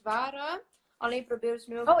eerst waren. Alleen proberen ze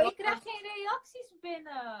nu ook... Oh, ik krijg geen reacties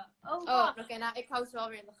binnen. Oké, nou, ik hou ze wel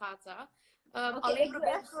weer in de gaten. Alleen ik doe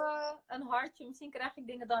even een hartje. Misschien krijg ik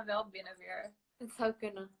dingen dan wel binnen weer. Het zou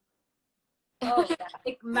kunnen. Oh,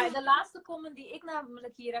 ja. Maar de laatste comment die ik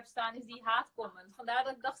namelijk hier heb staan is die haatcomment. Vandaar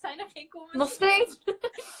dat ik dacht, zijn er geen comments? Nog steeds?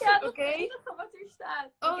 Ja, dat is het enige wat er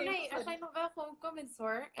staat. Nee, er zijn nog wel gewoon comments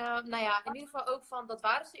hoor. Nou ja, in ieder geval ook van, dat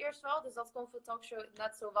waren ze eerst wel. Dus dat Convo Talkshow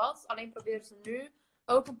net zo was. Alleen proberen ze nu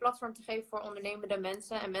ook een platform te geven voor ondernemende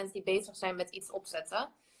mensen en mensen die bezig zijn met iets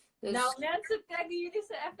opzetten. Dus... Nou mensen, kijken jullie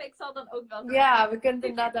ze even. Ik zal dan ook wel... Ja, we kunnen het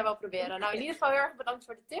inderdaad daar wel proberen. Nou, in ieder geval heel erg bedankt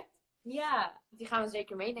voor de tip. Ja. Die gaan we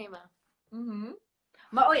zeker meenemen.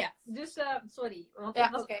 Maar oh ja, dus sorry. Want Ja,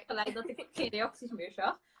 ik was gelijk dat ik geen reacties meer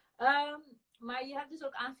zag. Maar je hebt dus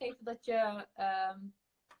ook aangegeven dat je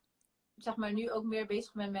zeg maar nu ook meer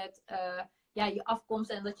bezig bent met je afkomst.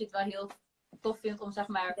 En dat je het wel heel tof vindt om zeg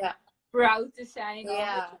maar proud te zijn.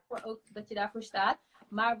 Dat je daarvoor staat.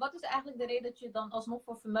 Maar wat is eigenlijk de reden dat je dan alsnog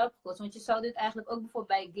voor FMLLE hebt gekozen? Want je zou dit eigenlijk ook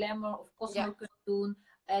bijvoorbeeld bij Glamour of Cosmo kunnen doen.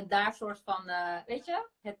 En daar soort van, weet je,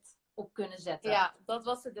 het op kunnen zetten. Ja, dat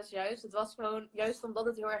was het dus juist. Het was gewoon juist omdat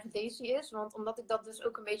het heel erg Daisy is. Want omdat ik dat dus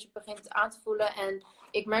ook een beetje begin aan te voelen. En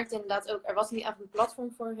ik merkte inderdaad ook, er was niet echt een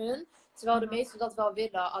platform voor hun. Terwijl de meesten dat wel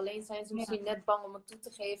willen. Alleen zijn ze misschien net bang om het toe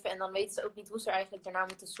te geven. En dan weten ze ook niet hoe ze eigenlijk daarna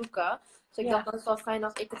moeten zoeken. Dus ik dacht, dat is wel fijn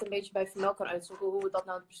als ik het een beetje bij FMLLE kan uitzoeken. Hoe we dat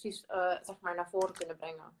nou precies zeg maar naar voren kunnen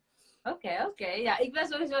brengen. Oké. Ja, ik ben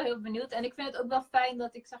sowieso heel benieuwd. En ik vind het ook wel fijn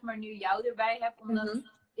dat ik zeg maar nu jou erbij heb. Omdat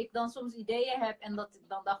ik dan soms ideeën heb. En dat ik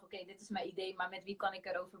dan dacht, oké, dit is mijn idee. Maar met wie kan ik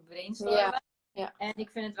erover brainstormen? Ja. En ik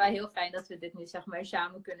vind het wel heel fijn dat we dit nu zeg maar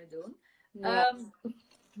samen kunnen doen. Ja.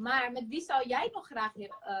 Maar met wie zou jij nog graag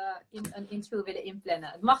een interview willen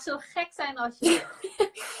inplannen? Het mag zo gek zijn als je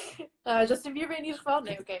wil. Justin Bieber in ieder geval?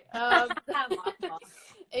 Nee, oké.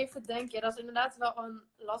 Even denken. Dat is inderdaad wel een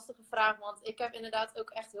lastige vraag. Want ik heb inderdaad ook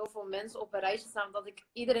echt heel veel mensen op een rijtje staan. Omdat ik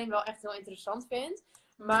iedereen wel echt heel interessant vind.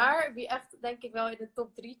 Maar wie echt denk ik wel in de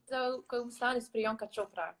top 3 komen staan is Priyanka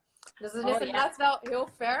Chopra. Dus dat is inderdaad wel heel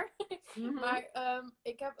ver. Maar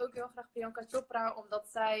ik heb ook heel graag Priyanka Chopra. Omdat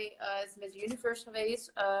zij is Miss Universe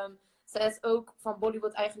geweest. Zij is ook van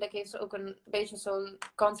Bollywood eigenlijk. Heeft ze ook een beetje zo'n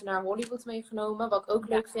kant naar Hollywood meegenomen. Wat ik ook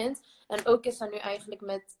leuk vind. En ook is ze nu eigenlijk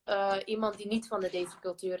met iemand die niet van de deze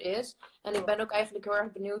cultuur is. En ik ben ook eigenlijk heel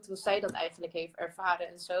erg benieuwd hoe zij dat eigenlijk heeft ervaren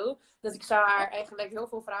en zo. Dus ik zou haar eigenlijk heel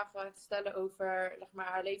veel vragen stellen over zeg maar,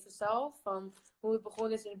 haar leven zelf. Van hoe het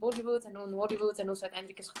begonnen is in Bollywood en hoe in Hollywood. En hoe ze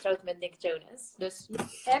uiteindelijk is getrouwd met Nick Jonas. Dus...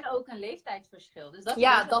 En ook een leeftijdsverschil. Dus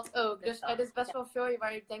dat dat ook. Dus er is best wel veel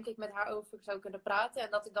waar ik denk ik met haar over zou kunnen praten.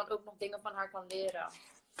 En dat ik dan ook nog dingen van haar kan leren.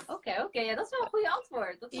 Oké. Ja, dat is wel een goede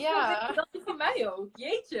antwoord. Dat is dat is voor mij ook.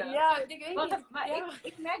 Jeetje. Ja, ik weet niet. Maar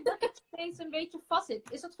ik merk dat ik steeds een beetje vast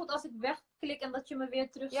zit. Is het goed als ik wegklik en dat je me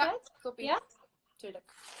weer terugzet? Ja, toppie. Ja?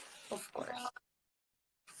 Tuurlijk. Of course.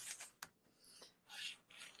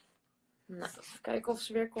 Nou, even kijken of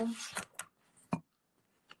ze weer komt.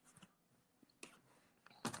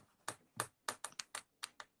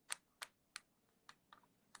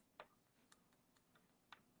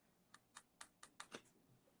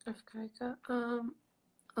 Even kijken.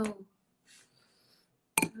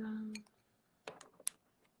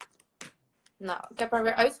 Nou, ik heb haar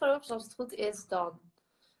weer uitgelopen. Dus als het goed is, dan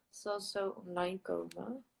zal ze zo online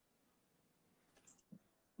komen.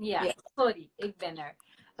 Ja, sorry. Ik ben er.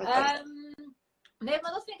 Okay. Nee,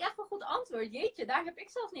 maar dat vind ik echt een goed antwoord. Jeetje, daar heb ik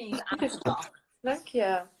zelfs niet eens aan gedacht. Dank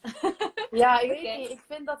je. Ja, ik weet niet.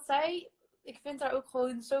 Ik vind haar ook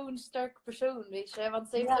gewoon zo'n sterke persoon, weet je. Want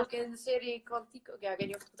ze heeft ook in de serie Quantiek ook... Ja, ik weet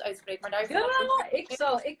niet of ik het goed uitspreek, maar daar heeft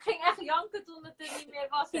ik ging echt janken toen het er niet meer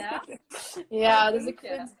was, hè. Ja, dus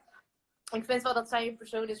ik vind wel dat zij een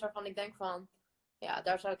persoon is waarvan ik denk van... Ja,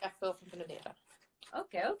 daar zou ik echt veel van kunnen leren.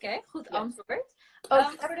 Oké. Goed antwoord.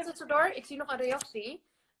 Even tussendoor. Ik zie nog een reactie.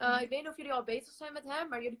 Ik weet niet of jullie al bezig zijn met hem,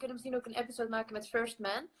 maar jullie kunnen misschien ook een episode maken met First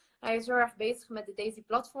Man. Hij is heel erg bezig met de Daisy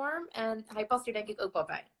platform en hij past hier denk ik ook wel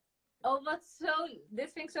bij. Oh,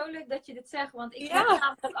 dit vind ik zo leuk dat je dit zegt, want ik heb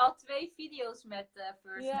namelijk al 2 video's met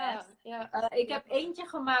First Man. Ik heb eentje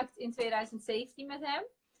gemaakt in 2017 met hem.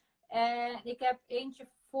 En ik heb eentje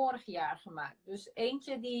vorig jaar gemaakt. Dus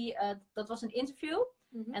eentje dat was een interview.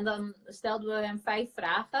 En dan stelden we hem 5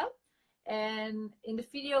 vragen. En in de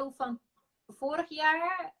video van vorig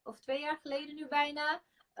jaar, of 2 jaar geleden nu bijna,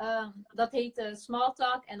 dat heette Small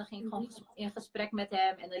Talk. En dan ging ik gewoon in gesprek met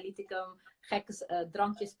hem. En dan liet ik hem gekke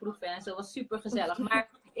drankjes proeven en zo. Dat was super gezellig. Maar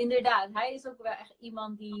inderdaad, hij is ook wel echt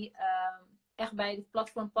iemand die echt bij het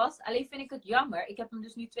platform past. Alleen vind ik het jammer. Ik heb hem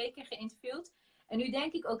dus nu 2 keer geïnterviewd. En nu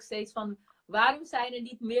denk ik ook steeds van, waarom zijn er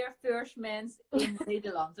niet meer first mans in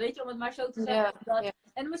Nederland? Weet je, om het maar zo te zeggen.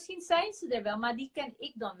 En misschien zijn ze er wel, maar die ken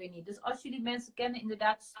ik dan weer niet. Dus als jullie mensen kennen,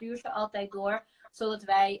 inderdaad, stuur ze altijd door. Zodat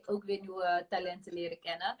wij ook weer nieuwe talenten leren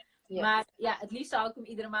kennen. Ja. Maar ja, het liefst zou ik hem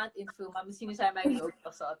iedere maand interviewen. Maar misschien zijn wij nu ook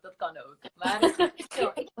pas zat. Dat kan ook. Maar ik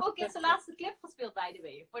heb ook in zijn laatste clip gespeeld, by the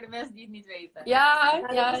way. Voor de mensen die het niet weten. Ja,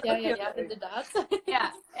 inderdaad.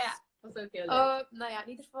 Ja. was ook heel leuk. Nou ja, in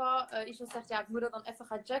ieder geval, Isha zegt, ja, ik moet dat dan even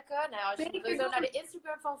gaan checken. Nou ja, als je Zeker sowieso doen. naar de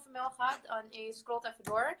Instagram van FMLLE gaat en je scrolt even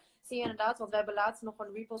door, zie je inderdaad, want we hebben laatst nog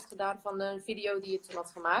een repost gedaan van de video die je toen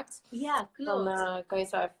had gemaakt. Ja, klopt. Dan kan je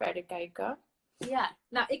zo even verder kijken. Ja,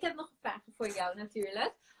 nou, ik heb nog een vraag voor jou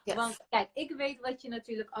natuurlijk. Yes. Want kijk, ik weet wat je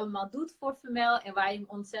natuurlijk allemaal doet voor FMLLE en waar je hem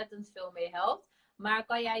ontzettend veel mee helpt. Maar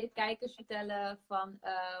kan jij de kijkers vertellen van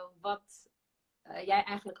wat jij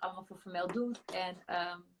eigenlijk allemaal voor FMLLE doet en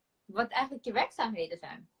wat eigenlijk je werkzaamheden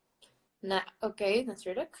zijn? Nou, oké,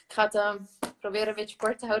 natuurlijk. Ik ga het proberen een beetje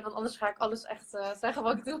kort te houden, want anders ga ik alles echt zeggen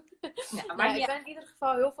wat ik doe. Ja, Maar ik ben in ieder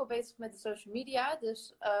geval heel veel bezig met de social media.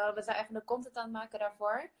 Dus we zijn eigenlijk content aan het maken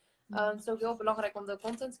daarvoor. Het is ook heel belangrijk om de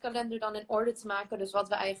contentkalender dan in orde te maken. Dus wat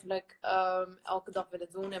we eigenlijk elke dag willen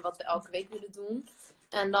doen en wat we elke week willen doen.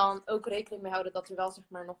 En dan ook rekening mee houden dat er wel zeg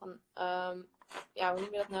maar nog een, ja, hoe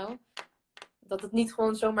noem je dat nou? Dat het niet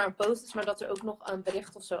gewoon zomaar een post is, maar dat er ook nog een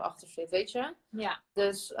bericht of zo achter zit, weet je? Ja.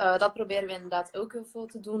 Dus dat proberen we inderdaad ook heel veel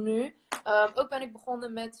te doen nu. Ook ben ik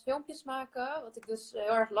begonnen met filmpjes maken, wat ik dus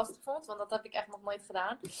heel erg lastig vond, want dat heb ik echt nog nooit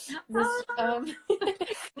gedaan. Dus,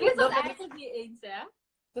 Ik wist dat eigenlijk niet eens, hè?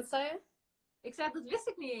 Wat zei je? Ik zei, dat wist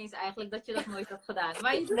ik niet eens eigenlijk, dat je dat nooit had gedaan.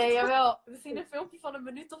 Maar je doet Nee, jawel. We zien een filmpje van een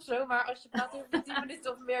minuut of zo, maar als je praat over 10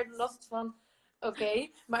 minuten of meer, dan was het van... Oké,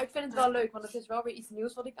 maar ik vind het wel leuk, want het is wel weer iets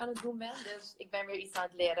nieuws wat ik aan het doen ben. Dus ik ben weer iets aan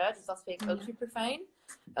het leren, dus dat vind ik ook super fijn.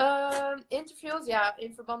 Interviews, ja,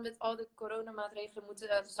 in verband met al de coronamaatregelen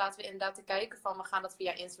dus laten we inderdaad te kijken van we gaan dat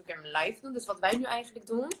via Instagram live doen. Dus wat wij nu eigenlijk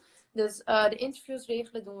doen. Dus de interviews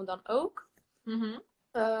regelen doen we dan ook.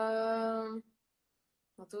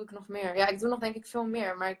 Wat doe ik nog meer? Ja, ik doe nog denk ik veel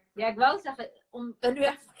meer, maar... Ja, ik wou zeggen, En nu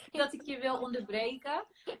echt... dat ik je wil onderbreken,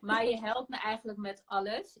 maar je helpt me eigenlijk met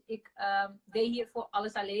alles. Ik deed hiervoor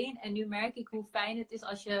alles alleen en nu merk ik hoe fijn het is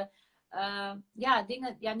als je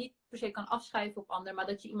dingen niet per se kan afschuiven op anderen, maar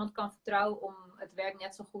dat je iemand kan vertrouwen om het werk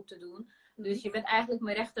net zo goed te doen. Dus je bent eigenlijk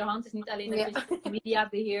mijn rechterhand. Het is niet alleen dat je social media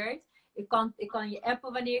beheert. Ik kan je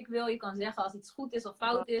appen wanneer ik wil. Je kan zeggen als iets goed is of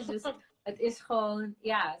fout is. Dus het is gewoon,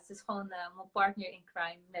 mijn partner in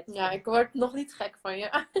crime. Ja, ik word nog niet gek van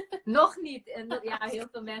je. Nog niet. En heel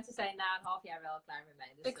veel mensen zijn na een half jaar wel klaar met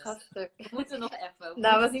mij. Dus ik ga stuk. we moeten nog even.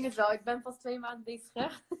 Nou, we zien het wel. Ik ben pas 2 maanden bezig, hè?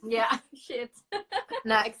 Ja, shit.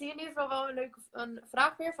 Nou, ik zie in ieder geval wel een leuke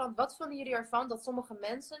vraag weer van... Wat vonden jullie ervan dat sommige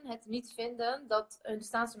mensen het niet vinden dat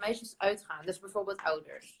Hindoestaanse meisjes uitgaan? Dus bijvoorbeeld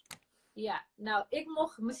ouders. Ja, nou,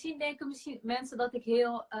 misschien denken mensen dat ik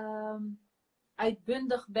heel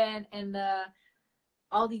uitbundig ben en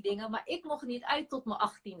al die dingen. Maar ik mocht niet uit tot mijn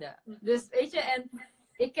 18e. Dus weet je, en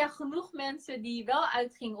ik ken genoeg mensen die wel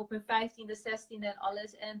uitgingen op hun 15e, 16e en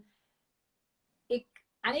alles. En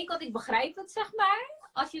aan de ene kant, ik begrijp het, zeg maar,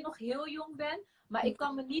 als je nog heel jong bent. Maar ik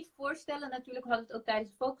kan me niet voorstellen, natuurlijk, we hadden het ook tijdens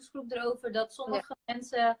de focusgroep erover, dat sommige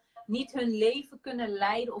mensen niet hun leven kunnen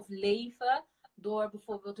leiden of leven door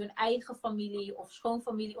bijvoorbeeld hun eigen familie of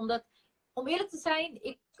schoonfamilie. Omdat, om eerlijk te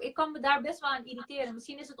zijn, ik kan me daar best wel aan irriteren.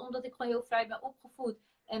 Misschien is het omdat ik gewoon heel vrij ben opgevoed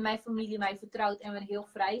en mijn familie mij vertrouwt en we heel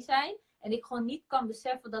vrij zijn. En ik gewoon niet kan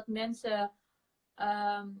beseffen dat mensen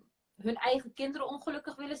hun eigen kinderen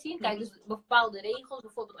ongelukkig willen zien. Kijk, dus bepaalde regels,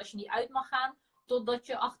 bijvoorbeeld als je niet uit mag gaan totdat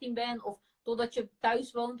je 18 bent of totdat je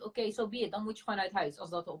thuis woont. Oké, zo be it. Dan moet je gewoon uit huis als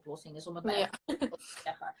dat de oplossing is, om het maar te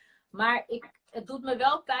zeggen. Maar het doet me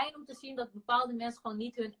wel pijn om te zien dat bepaalde mensen gewoon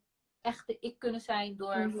niet hun echte ik kunnen zijn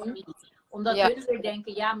door familie. Omdat hun weer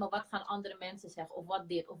denken, ja, maar wat gaan andere mensen zeggen? Of wat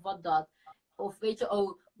dit, of wat dat. Of weet je,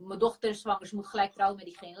 oh, mijn dochter is zwanger, ze moet gelijk trouwen met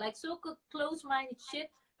diegene. Like, zulke close-minded shit.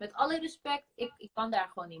 Met alle respect, ik kan daar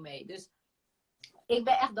gewoon niet mee. Dus ik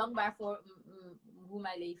ben echt dankbaar voor hoe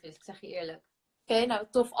mijn leven is. Ik zeg je eerlijk. Oké, nou,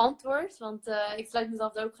 tof antwoord. Want ik sluit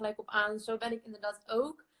mezelf er ook gelijk op aan. Zo ben ik inderdaad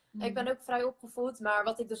ook. Ik ben ook vrij opgevoed. Maar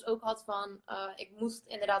wat ik dus ook had van... ik moest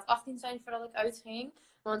inderdaad 18 zijn voordat ik uitging.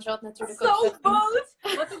 Want je had natuurlijk ook... Zo boos!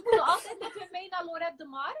 Want ik moest altijd met hun mee naar Lorette de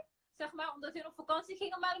Mar. Zeg maar, omdat we op vakantie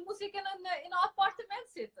gingen. Maar dan moest ik in een appartement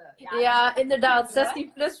zitten. Ja, inderdaad.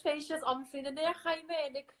 16 plus feestjes. Allemaal vrienden. Nee, ga je mee?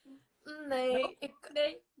 En ik... Nee,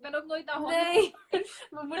 ik ben ook nooit naar Holland. Nee,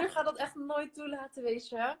 mijn moeder gaat dat echt nooit toelaten, weet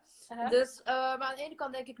je. Dus, maar aan de ene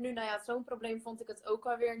kant denk ik nu, nou ja, zo'n probleem vond ik het ook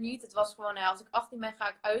alweer niet. Het was gewoon, nou ja, als ik 18 ben, ga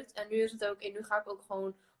ik uit. En nu is het ook, en nu ga ik ook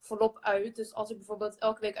gewoon volop uit. Dus als ik bijvoorbeeld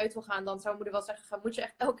elke week uit wil gaan, dan zou moeder wel zeggen, moet je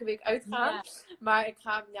echt elke week uitgaan? Ja.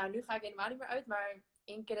 Maar nu ga ik helemaal niet meer uit. Maar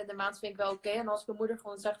 1 keer in de maand vind ik wel oké. En als mijn moeder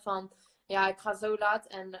gewoon zegt van... Ja, ik ga zo laat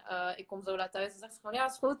en ik kom zo laat thuis. Dan zegt ze gewoon, ja,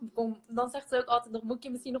 is goed. Dan zegt ze ook altijd nog, moet ik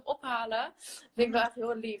je misschien nog ophalen? Dat vind ik wel echt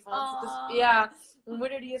heel lief. Want het is, ja, mijn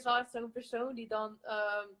moeder die is wel echt zo'n persoon die dan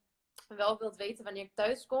wel wilt weten wanneer ik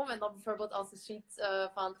thuis kom. En dan bijvoorbeeld als je ziet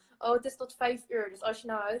van, oh, het is tot 5 uur. Dus als je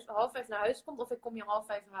nou 4:30 naar huis komt, of ik kom je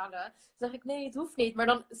 4:30 halen, dan zeg ik, nee, het hoeft niet. Maar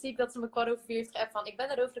dan zie ik dat ze me 4:15 app van, ik ben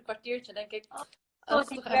er over een kwartiertje. Dan denk ik, dat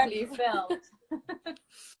is toch echt lief. Gebeld.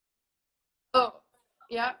 Oh,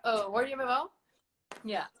 ja, hoor je me wel?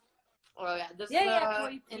 Ja. Oh ja, dus Ja,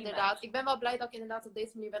 inderdaad. Ik ben wel blij dat ik inderdaad op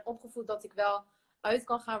deze manier ben opgevoed. Dat ik wel uit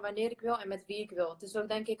kan gaan wanneer ik wil en met wie ik wil. Het is ook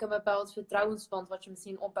denk ik een bepaald vertrouwensband wat je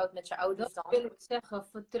misschien opbouwt met je ouders dan. Dat wil ik zeggen.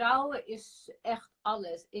 Vertrouwen is echt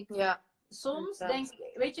alles. Soms denk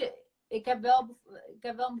ik, weet je, ik heb wel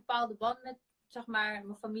een bepaalde band met, zeg maar,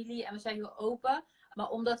 mijn familie. En we zijn heel open. Maar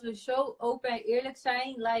omdat we zo open en eerlijk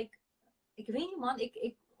zijn, ik weet niet man,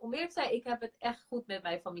 om eerlijk te zijn, ik heb het echt goed met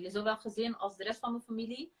mijn familie. Zowel gezin als de rest van mijn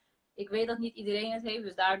familie. Ik weet dat niet iedereen het heeft,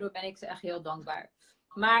 dus daardoor ben ik ze echt heel dankbaar.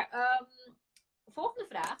 Maar volgende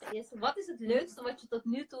vraag is, wat is het leukste wat je tot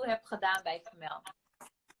nu toe hebt gedaan bij FMLLE?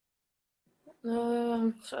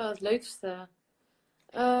 Het leukste.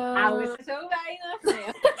 Is er zo weinig?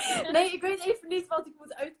 Nee. Nee, ik weet even niet wat ik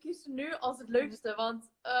moet uitkiezen nu als het leukste.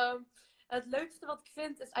 Want het leukste wat ik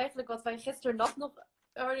vind is eigenlijk wat wij gisternacht nog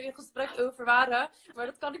in gesprek over waren. Maar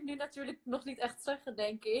dat kan ik nu natuurlijk nog niet echt zeggen,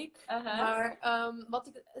 denk ik. Maar wat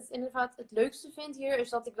ik inderdaad het leukste vind hier, is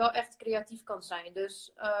dat ik wel echt creatief kan zijn.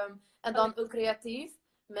 Dus, en dan ook creatief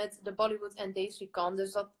met de Bollywood en Desi kan.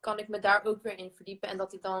 Dus dat kan ik me daar ook weer in verdiepen. En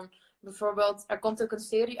dat ik dan bijvoorbeeld, er komt ook een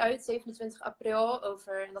serie uit, 27 april,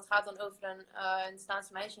 en dat gaat dan over een Staans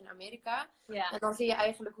meisje in Amerika. Ja. En dan zie je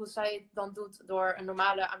eigenlijk hoe zij het dan doet door een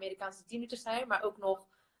normale Amerikaanse tiener te zijn, maar ook nog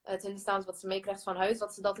het Hindustaans wat ze meekrijgt van huis,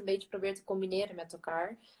 dat ze dat een beetje probeert te combineren met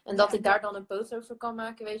elkaar. En dat ik daar dan een post over kan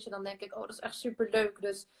maken, weet je, dan denk ik, oh, dat is echt super leuk.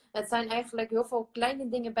 Dus het zijn eigenlijk heel veel kleine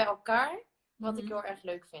dingen bij elkaar, wat ik heel erg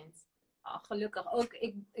leuk vind. Oh, gelukkig. Ook,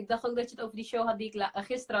 ik dacht ook dat je het over die show had die ik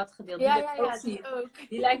gisteren had gedeeld. Die ook.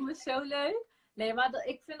 Die lijkt me zo leuk. Nee, maar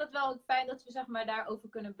ik vind het wel fijn dat we zeg maar daarover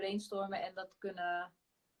kunnen brainstormen en dat kunnen,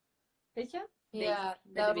 weet je? Ja,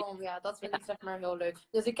 daarom. Ja, dat vind ik zeg maar heel leuk.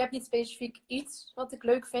 Dus ik heb niet specifiek iets wat ik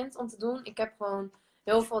leuk vind om te doen. Ik heb gewoon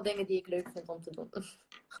heel veel dingen die ik leuk vind om te doen.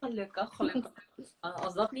 Gelukkig.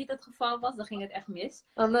 Als dat niet het geval was, dan ging het echt mis.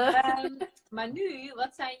 Maar nu,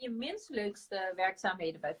 wat zijn je minst leukste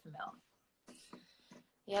werkzaamheden bij FMLLE?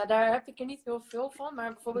 Ja, daar heb ik er niet heel veel van,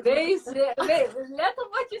 maar bijvoorbeeld... Let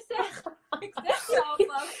op wat je zegt. Ik zeg je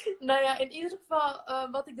alvast. Nou ja, in ieder geval,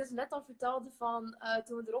 wat ik dus net al vertelde van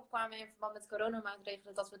toen we erop kwamen in verband met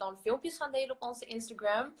coronamaatregelen, dat we dan filmpjes gaan delen op onze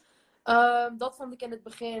Instagram. Dat vond ik in het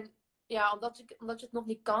begin, ja, omdat je het nog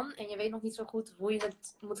niet kan en je weet nog niet zo goed hoe je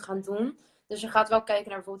het moet gaan doen. Dus je gaat wel kijken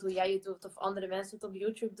naar bijvoorbeeld hoe jij het doet of andere mensen het op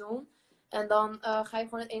YouTube doen. En dan ga je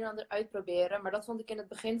gewoon het een en ander uitproberen. Maar dat vond ik in het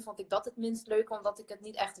begin het minst leuk, omdat ik het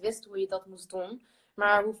niet echt wist hoe je dat moest doen.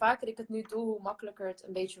 Maar hoe vaker ik het nu doe, hoe makkelijker het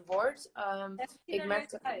een beetje wordt. Ik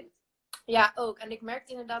merkte... Ja, ook. En ik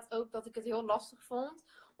merkte inderdaad ook dat ik het heel lastig vond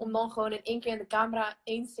om dan gewoon in één keer in de camera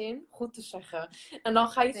één zin goed te zeggen. En dan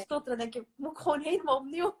ga je stotteren en denk je, moet ik gewoon helemaal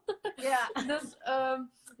opnieuw. Ja. Dus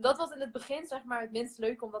dat was in het begin zeg maar het minst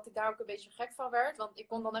leuk, omdat ik daar ook een beetje gek van werd. Want ik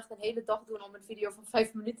kon dan echt een hele dag doen om een video van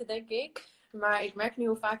 5 minuten, denk ik. Maar ik merk nu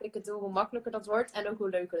hoe vaker ik het doe, hoe makkelijker dat wordt en ook hoe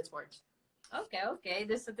leuker het wordt. Oké.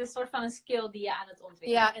 Dus het is een soort van een skill die je aan het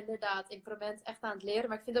ontwikkelen. Ja, inderdaad. Ik ben het echt aan het leren.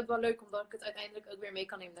 Maar ik vind het ook wel leuk, omdat ik het uiteindelijk ook weer mee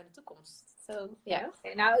kan nemen naar de toekomst.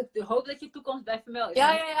 Okay. Nou, ik hoop dat je toekomst bij FMLLE is.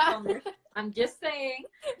 Ja. I'm just saying.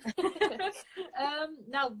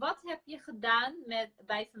 Nou, wat heb je gedaan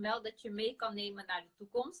bij FMLLE dat je mee kan nemen naar de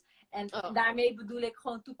toekomst? En daarmee bedoel ik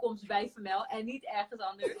gewoon toekomst bij FMLLE en niet ergens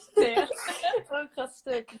anders. Ook gaat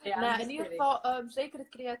stuk. Ja, in ieder geval zeker het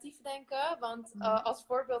creatief denken. Want als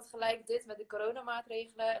voorbeeld gelijk dit met de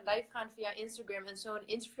coronamaatregelen. Live gaan via Instagram en zo een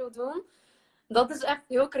interview doen. Dat is echt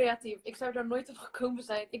heel creatief. Ik zou daar nooit op gekomen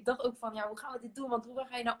zijn. Ik dacht ook van, ja, hoe gaan we dit doen? Want hoe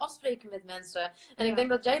ga je nou afspreken met mensen? En ik denk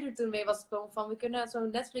dat jij er toen mee was gekomen van, we kunnen zo'n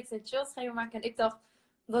Netflix en chill schema maken. En ik dacht,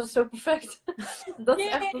 dat is zo perfect. Dat is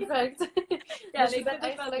echt perfect. Ja, dus ik vind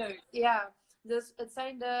het wel leuk. Ja, dus het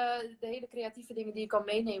zijn de hele creatieve dingen die je kan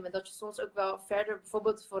meenemen. Dat je soms ook wel verder,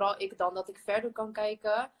 bijvoorbeeld vooral ik dan, dat ik verder kan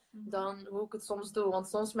kijken dan hoe ik het soms doe. Want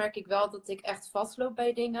soms merk ik wel dat ik echt vastloop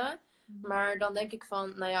bij dingen. Maar dan denk ik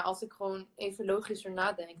van, nou ja, als ik gewoon even logischer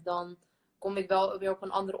nadenk, dan kom ik wel weer op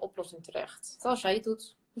een andere oplossing terecht. Zoals jij het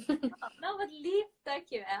doet. Nou, wat lief,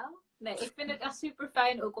 dankjewel. Nee, ik vind het echt super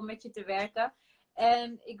fijn ook om met je te werken.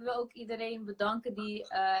 En ik wil ook iedereen bedanken die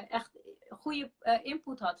echt goede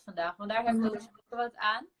input had vandaag. Want daar hebben we ook wat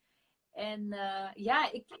aan. En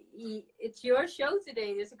it's your show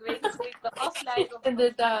today. Dus ik weet niet hoe ik wil afsluiten.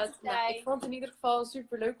 Inderdaad. Nou, ik vond het in ieder geval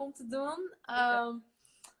super leuk om te doen.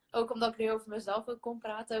 Ook omdat ik nu over mezelf ook kon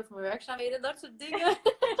praten, over mijn werkzaamheden en dat soort dingen.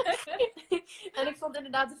 En ik vond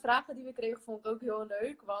inderdaad de vragen die we kregen, vond ik ook heel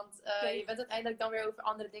leuk. Want je bent uiteindelijk dan weer over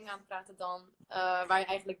andere dingen aan het praten dan waar je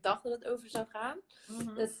eigenlijk dacht dat het over zou gaan.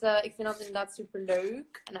 Dus ik vind dat inderdaad super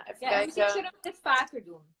leuk. Nou, even kijken. Misschien zullen we dit vaker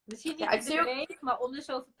doen. Misschien niet iedere week, maar onder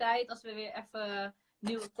zoveel tijd als we weer even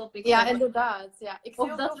nieuwe topics hebben. Ja, inderdaad. Ja,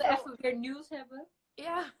 of dat we even weer nieuws hebben.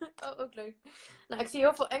 Ja, ook leuk. Nou, ik zie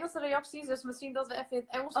heel veel Engelse reacties, dus misschien dat we even in het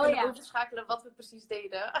Engels kunnen overschakelen wat we precies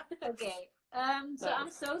deden. Okay. So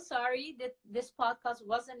I'm so sorry this podcast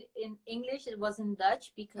wasn't in English, it was in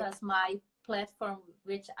Dutch because my platform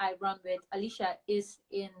which I run with Alyssa is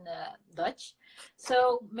in Dutch.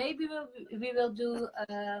 So maybe we will do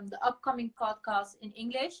the upcoming podcast in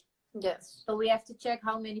English. Yes. So we have to check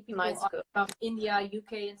how many people are from India,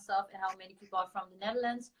 UK and stuff, and how many people are from the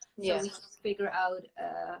Netherlands. So we can figure out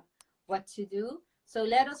what to do. So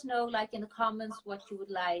let us know, like in the comments, what you would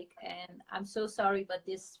like. And I'm so sorry, but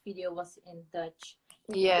this video was in Dutch.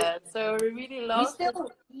 Yeah, so we really love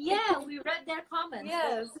we read their comments.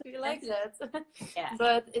 Yes, we like that. Yeah.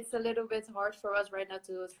 But it's a little bit hard for us right now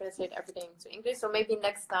to translate everything to English. So maybe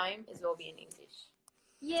next time it will be in English.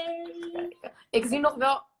 Yay! Ik zie nog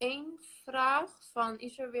wel één vraag van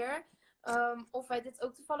Isha weer. Of wij dit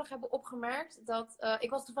ook toevallig hebben opgemerkt. Dat ik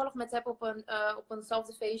was toevallig met hem op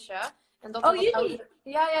eenzelfde feestje. En dat jullie?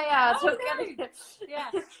 Ja. Zo ken leuk. ik het.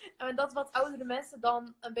 Ja. En dat wat oudere mensen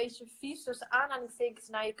dan een beetje vies tussen aanhalingstekens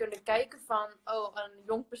naar je kunnen kijken van, oh, een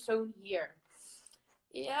jong persoon hier.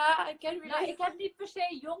 Ja, ik ken ik heb niet per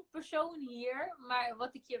se jong persoon hier. Maar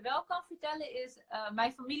wat ik je wel kan vertellen is,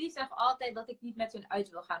 mijn familie zegt altijd dat ik niet met hun uit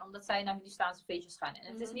wil gaan. Omdat zij naar Hindoestaanse feestjes gaan.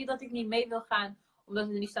 En het is niet dat ik niet mee wil gaan omdat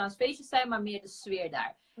het Hindoestaanse feestjes zijn, maar meer de sfeer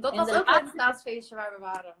daar. Dat was ook een Hindoestaans feestje waar we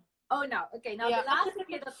waren. Oh, nou, oké. Nou, de laatste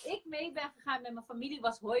keer dat ik mee ben gegaan met mijn familie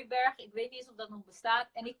was Hooiberg. Ik weet niet eens of dat nog bestaat.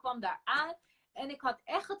 En ik kwam daar aan en ik had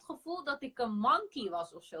echt het gevoel dat ik een monkey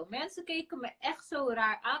was of zo. Mensen keken me echt zo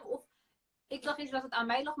raar aan. Of ik dacht eens dat het aan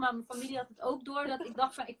mij lag, maar mijn familie had het ook door. Dat ik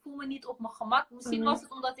dacht van, ik voel me niet op mijn gemak. Misschien was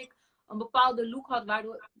het omdat ik een bepaalde look had,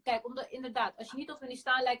 waardoor... Kijk, inderdaad, als je niet op een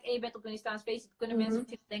Hindoestaan lijkt en je bent op een Hindoestaans feest, kunnen mensen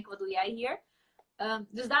denken, wat doe jij hier?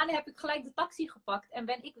 Dus daarna heb ik gelijk de taxi gepakt en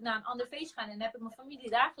ben ik naar een ander feest gegaan en heb ik mijn familie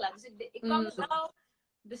daar gelaten. Dus ik kan het wel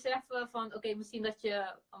beseffen van, oké, misschien dat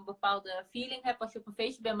je een bepaalde feeling hebt als je op een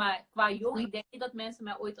feestje bent, maar qua jong, ik denk niet dat mensen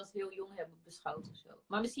mij ooit als heel jong hebben beschouwd of zo.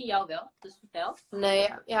 Maar misschien jou wel, dus vertel. Nee,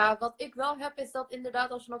 ja, wat ik wel heb is dat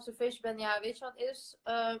inderdaad als je op zo'n feestje bent, ja, weet je wat het is?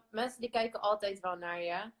 Mensen die kijken altijd wel naar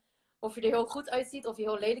je. Of je er heel goed uitziet, of je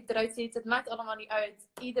heel lelijk eruit ziet, het maakt allemaal niet uit.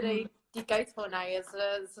 Iedereen die kijkt gewoon naar je.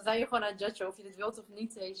 Ze zijn je gewoon aan het judgen of je dit wilt of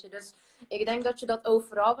niet, weet je. Dus ik denk dat je dat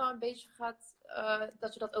overal wel een beetje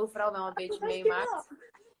dat je dat overal wel een beetje meemaakt.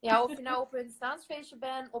 Ja, of je nou op een staansfeestje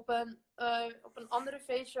bent, op een andere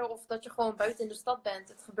feestje, of dat je gewoon buiten in de stad bent.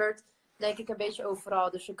 Het gebeurt denk ik een beetje overal,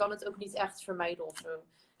 dus je kan het ook niet echt vermijden of zo.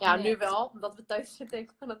 Ja, nu wel, omdat we thuis zitten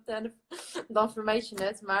denk ik aan het tennis, dan vermijd je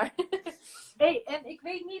het, maar... Hey, en ik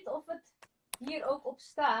weet niet of het hier ook op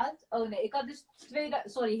staat. Oh nee, ik had dus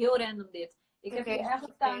sorry, heel random dit. Ik heb hier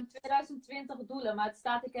ergens staan 2020 doelen, maar het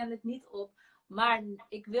staat er kennelijk niet op. Maar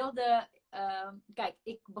ik wilde... kijk,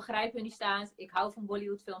 ik begrijp Hindoestaans. Ik hou van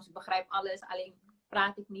Bollywoodfilms. Ik begrijp alles. Alleen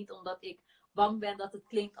praat ik niet omdat ik bang ben dat het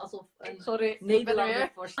klinkt alsof een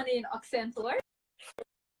Nederlander voor een accent hoor.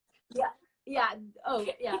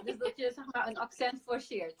 Dus dat je zeg maar een accent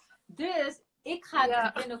forceert. Dus ik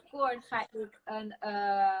ga binnenkort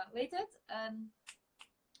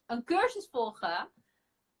een cursus volgen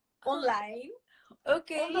online.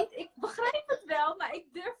 Oké. Omdat ik begrijp het wel, maar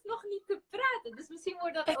ik durf nog niet te praten. Dus misschien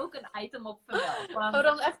wordt dat ook een item op FMLLE. Oh,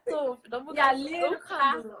 dat is echt tof. Dan moet ik leren ook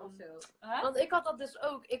gaan doen. of zo. Huh? Want ik had dat dus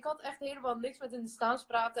ook. Ik had echt helemaal niks met Hindoestaans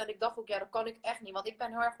praten. En ik dacht ook, ja, dat kan ik echt niet. Want ik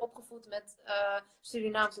ben heel erg opgevoed met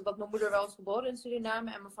Surinaams. Omdat mijn moeder wel is geboren in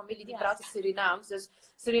Suriname. En mijn familie die praat Surinaams. Dus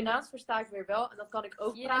Surinaams versta ik weer wel. En dat kan ik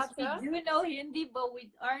ook praten. We do know Hindi, but we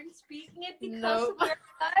aren't speaking it because we're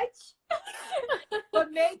Dutch.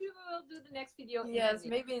 But maybe we will do the next video. Yes,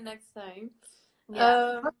 maybe next time.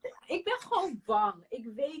 Ja, ik ben gewoon bang. Ik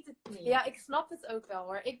weet het niet. Ja, ik snap het ook wel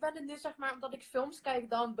hoor. Ik ben het nu zeg maar, omdat ik films kijk,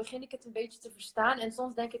 dan begin ik het een beetje te verstaan. En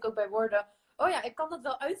soms denk ik ook bij woorden, oh ja, ik kan dat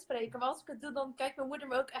wel uitspreken. Maar als ik het doe, dan kijkt mijn moeder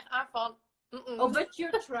me ook echt aan van... Oh, but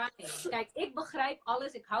you're trying. Kijk, ik begrijp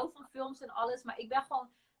alles. Ik hou van films en alles. Maar ik ben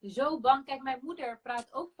gewoon zo bang. Kijk, mijn moeder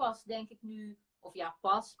praat ook pas, denk ik nu... Of ja,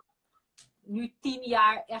 pas... Nu 10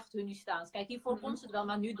 jaar echt Hindoestaans. Kijk, hiervoor kon ze het wel,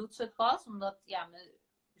 maar nu doet ze het pas. Omdat, ik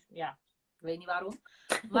weet niet waarom.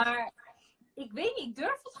 Maar ik weet niet, ik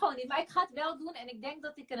durf het gewoon niet. Maar ik ga het wel doen. En ik denk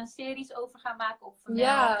dat ik er een series over ga maken op FMLLE.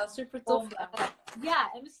 Ja, super tof.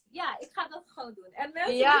 Ja, ik ga dat gewoon doen. En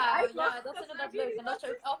mensen Ja, dat is inderdaad leuk. En dat je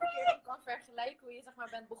ook elke keer kan vergelijken hoe je zeg maar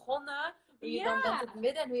bent begonnen. Hoe je dan bent in het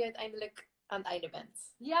midden en hoe je uiteindelijk aan het einde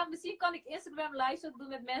bent. Ja, misschien kan ik Instagram lives ook doen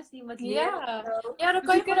met mensen die me het leren. Ja, dan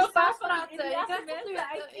kan je kunnen gewoon ook praten. Je krijgt mensen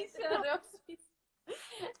uitkiezen.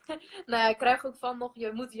 Nou ja, ik krijg ook van nog,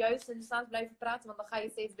 je moet juist in de staat blijven praten, want dan ga je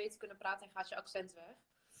steeds beter kunnen praten en gaat je accent weg.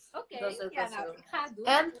 Oké, nou, ik ga het doen.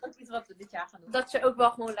 En dat is iets wat we dit jaar gaan doen. Dat je ook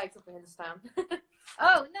wel gewoon lijkt op hen te staan.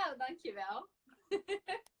 Oh, nou, dankjewel.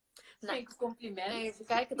 Dat vind ik een compliment. Even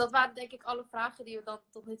kijken, dat waren denk ik alle vragen die we dan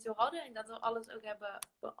tot nu toe hadden. En dat we alles ook hebben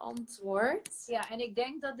beantwoord. Ja, en ik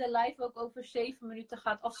denk dat de live ook over 7 minuten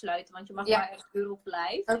gaat afsluiten. Want je mag maar echt uur op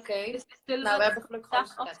live. Oké. Dus we hebben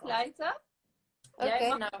gelukkig afsluiten.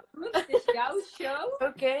 Oké, nou. Het is jouw show.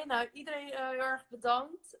 Oké, nou iedereen heel erg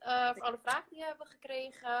bedankt voor alle vragen die we hebben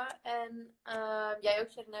gekregen. En jij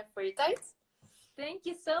ook, Chéréneffe, voor je tijd. Thank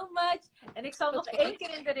you so much. En ik zal nog 1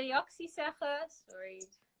 keer in de reactie zeggen. Sorry.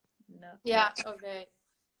 No. Ja, oké.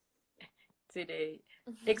 Today.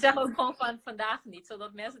 Ik zeg ook gewoon van vandaag niet,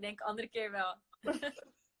 zodat mensen denken andere keer wel.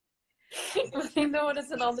 Misschien doen we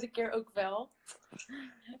het een andere keer ook wel.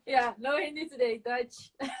 Ja, no Hindi today, Dutch.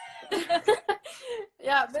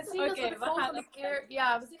 Ja, misschien dat we de volgende keer.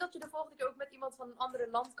 Ja, misschien dat je de volgende keer ook met iemand van een andere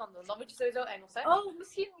land kan doen. Dan moet je sowieso Engels, hè? Oh,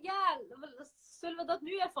 misschien, ja. Zullen we dat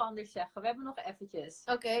nu even anders zeggen? We hebben nog eventjes.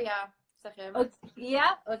 Oké, ja. Zeg je hem.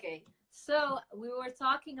 Ja, oké. So, we were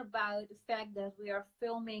talking about the fact that we are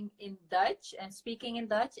filming in Dutch and speaking in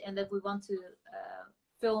Dutch, and that we want to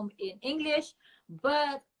film in English,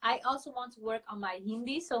 but I also want to work on my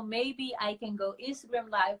Hindi, so maybe I can go Instagram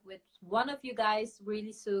live with one of you guys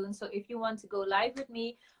really soon. So if you want to go live with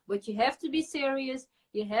me, but you have to be serious,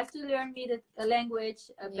 you have to learn me the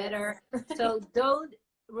language better. So don't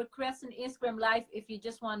request an Instagram live if you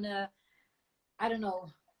just want to, I don't know,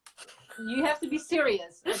 you have to be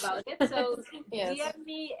serious about it. So DM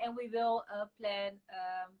me and we will plan.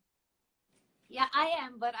 Yeah, I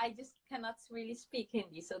am, but I just cannot really speak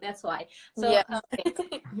Hindi, so that's why. So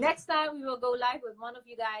next time we will go live with one of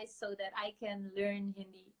you guys so that I can learn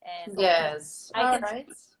Hindi and Alright.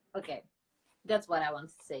 Okay, that's what I want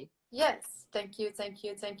to say. Yes, thank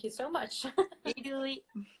you so much. Doei.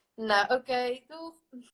 Nou, oké, doeg.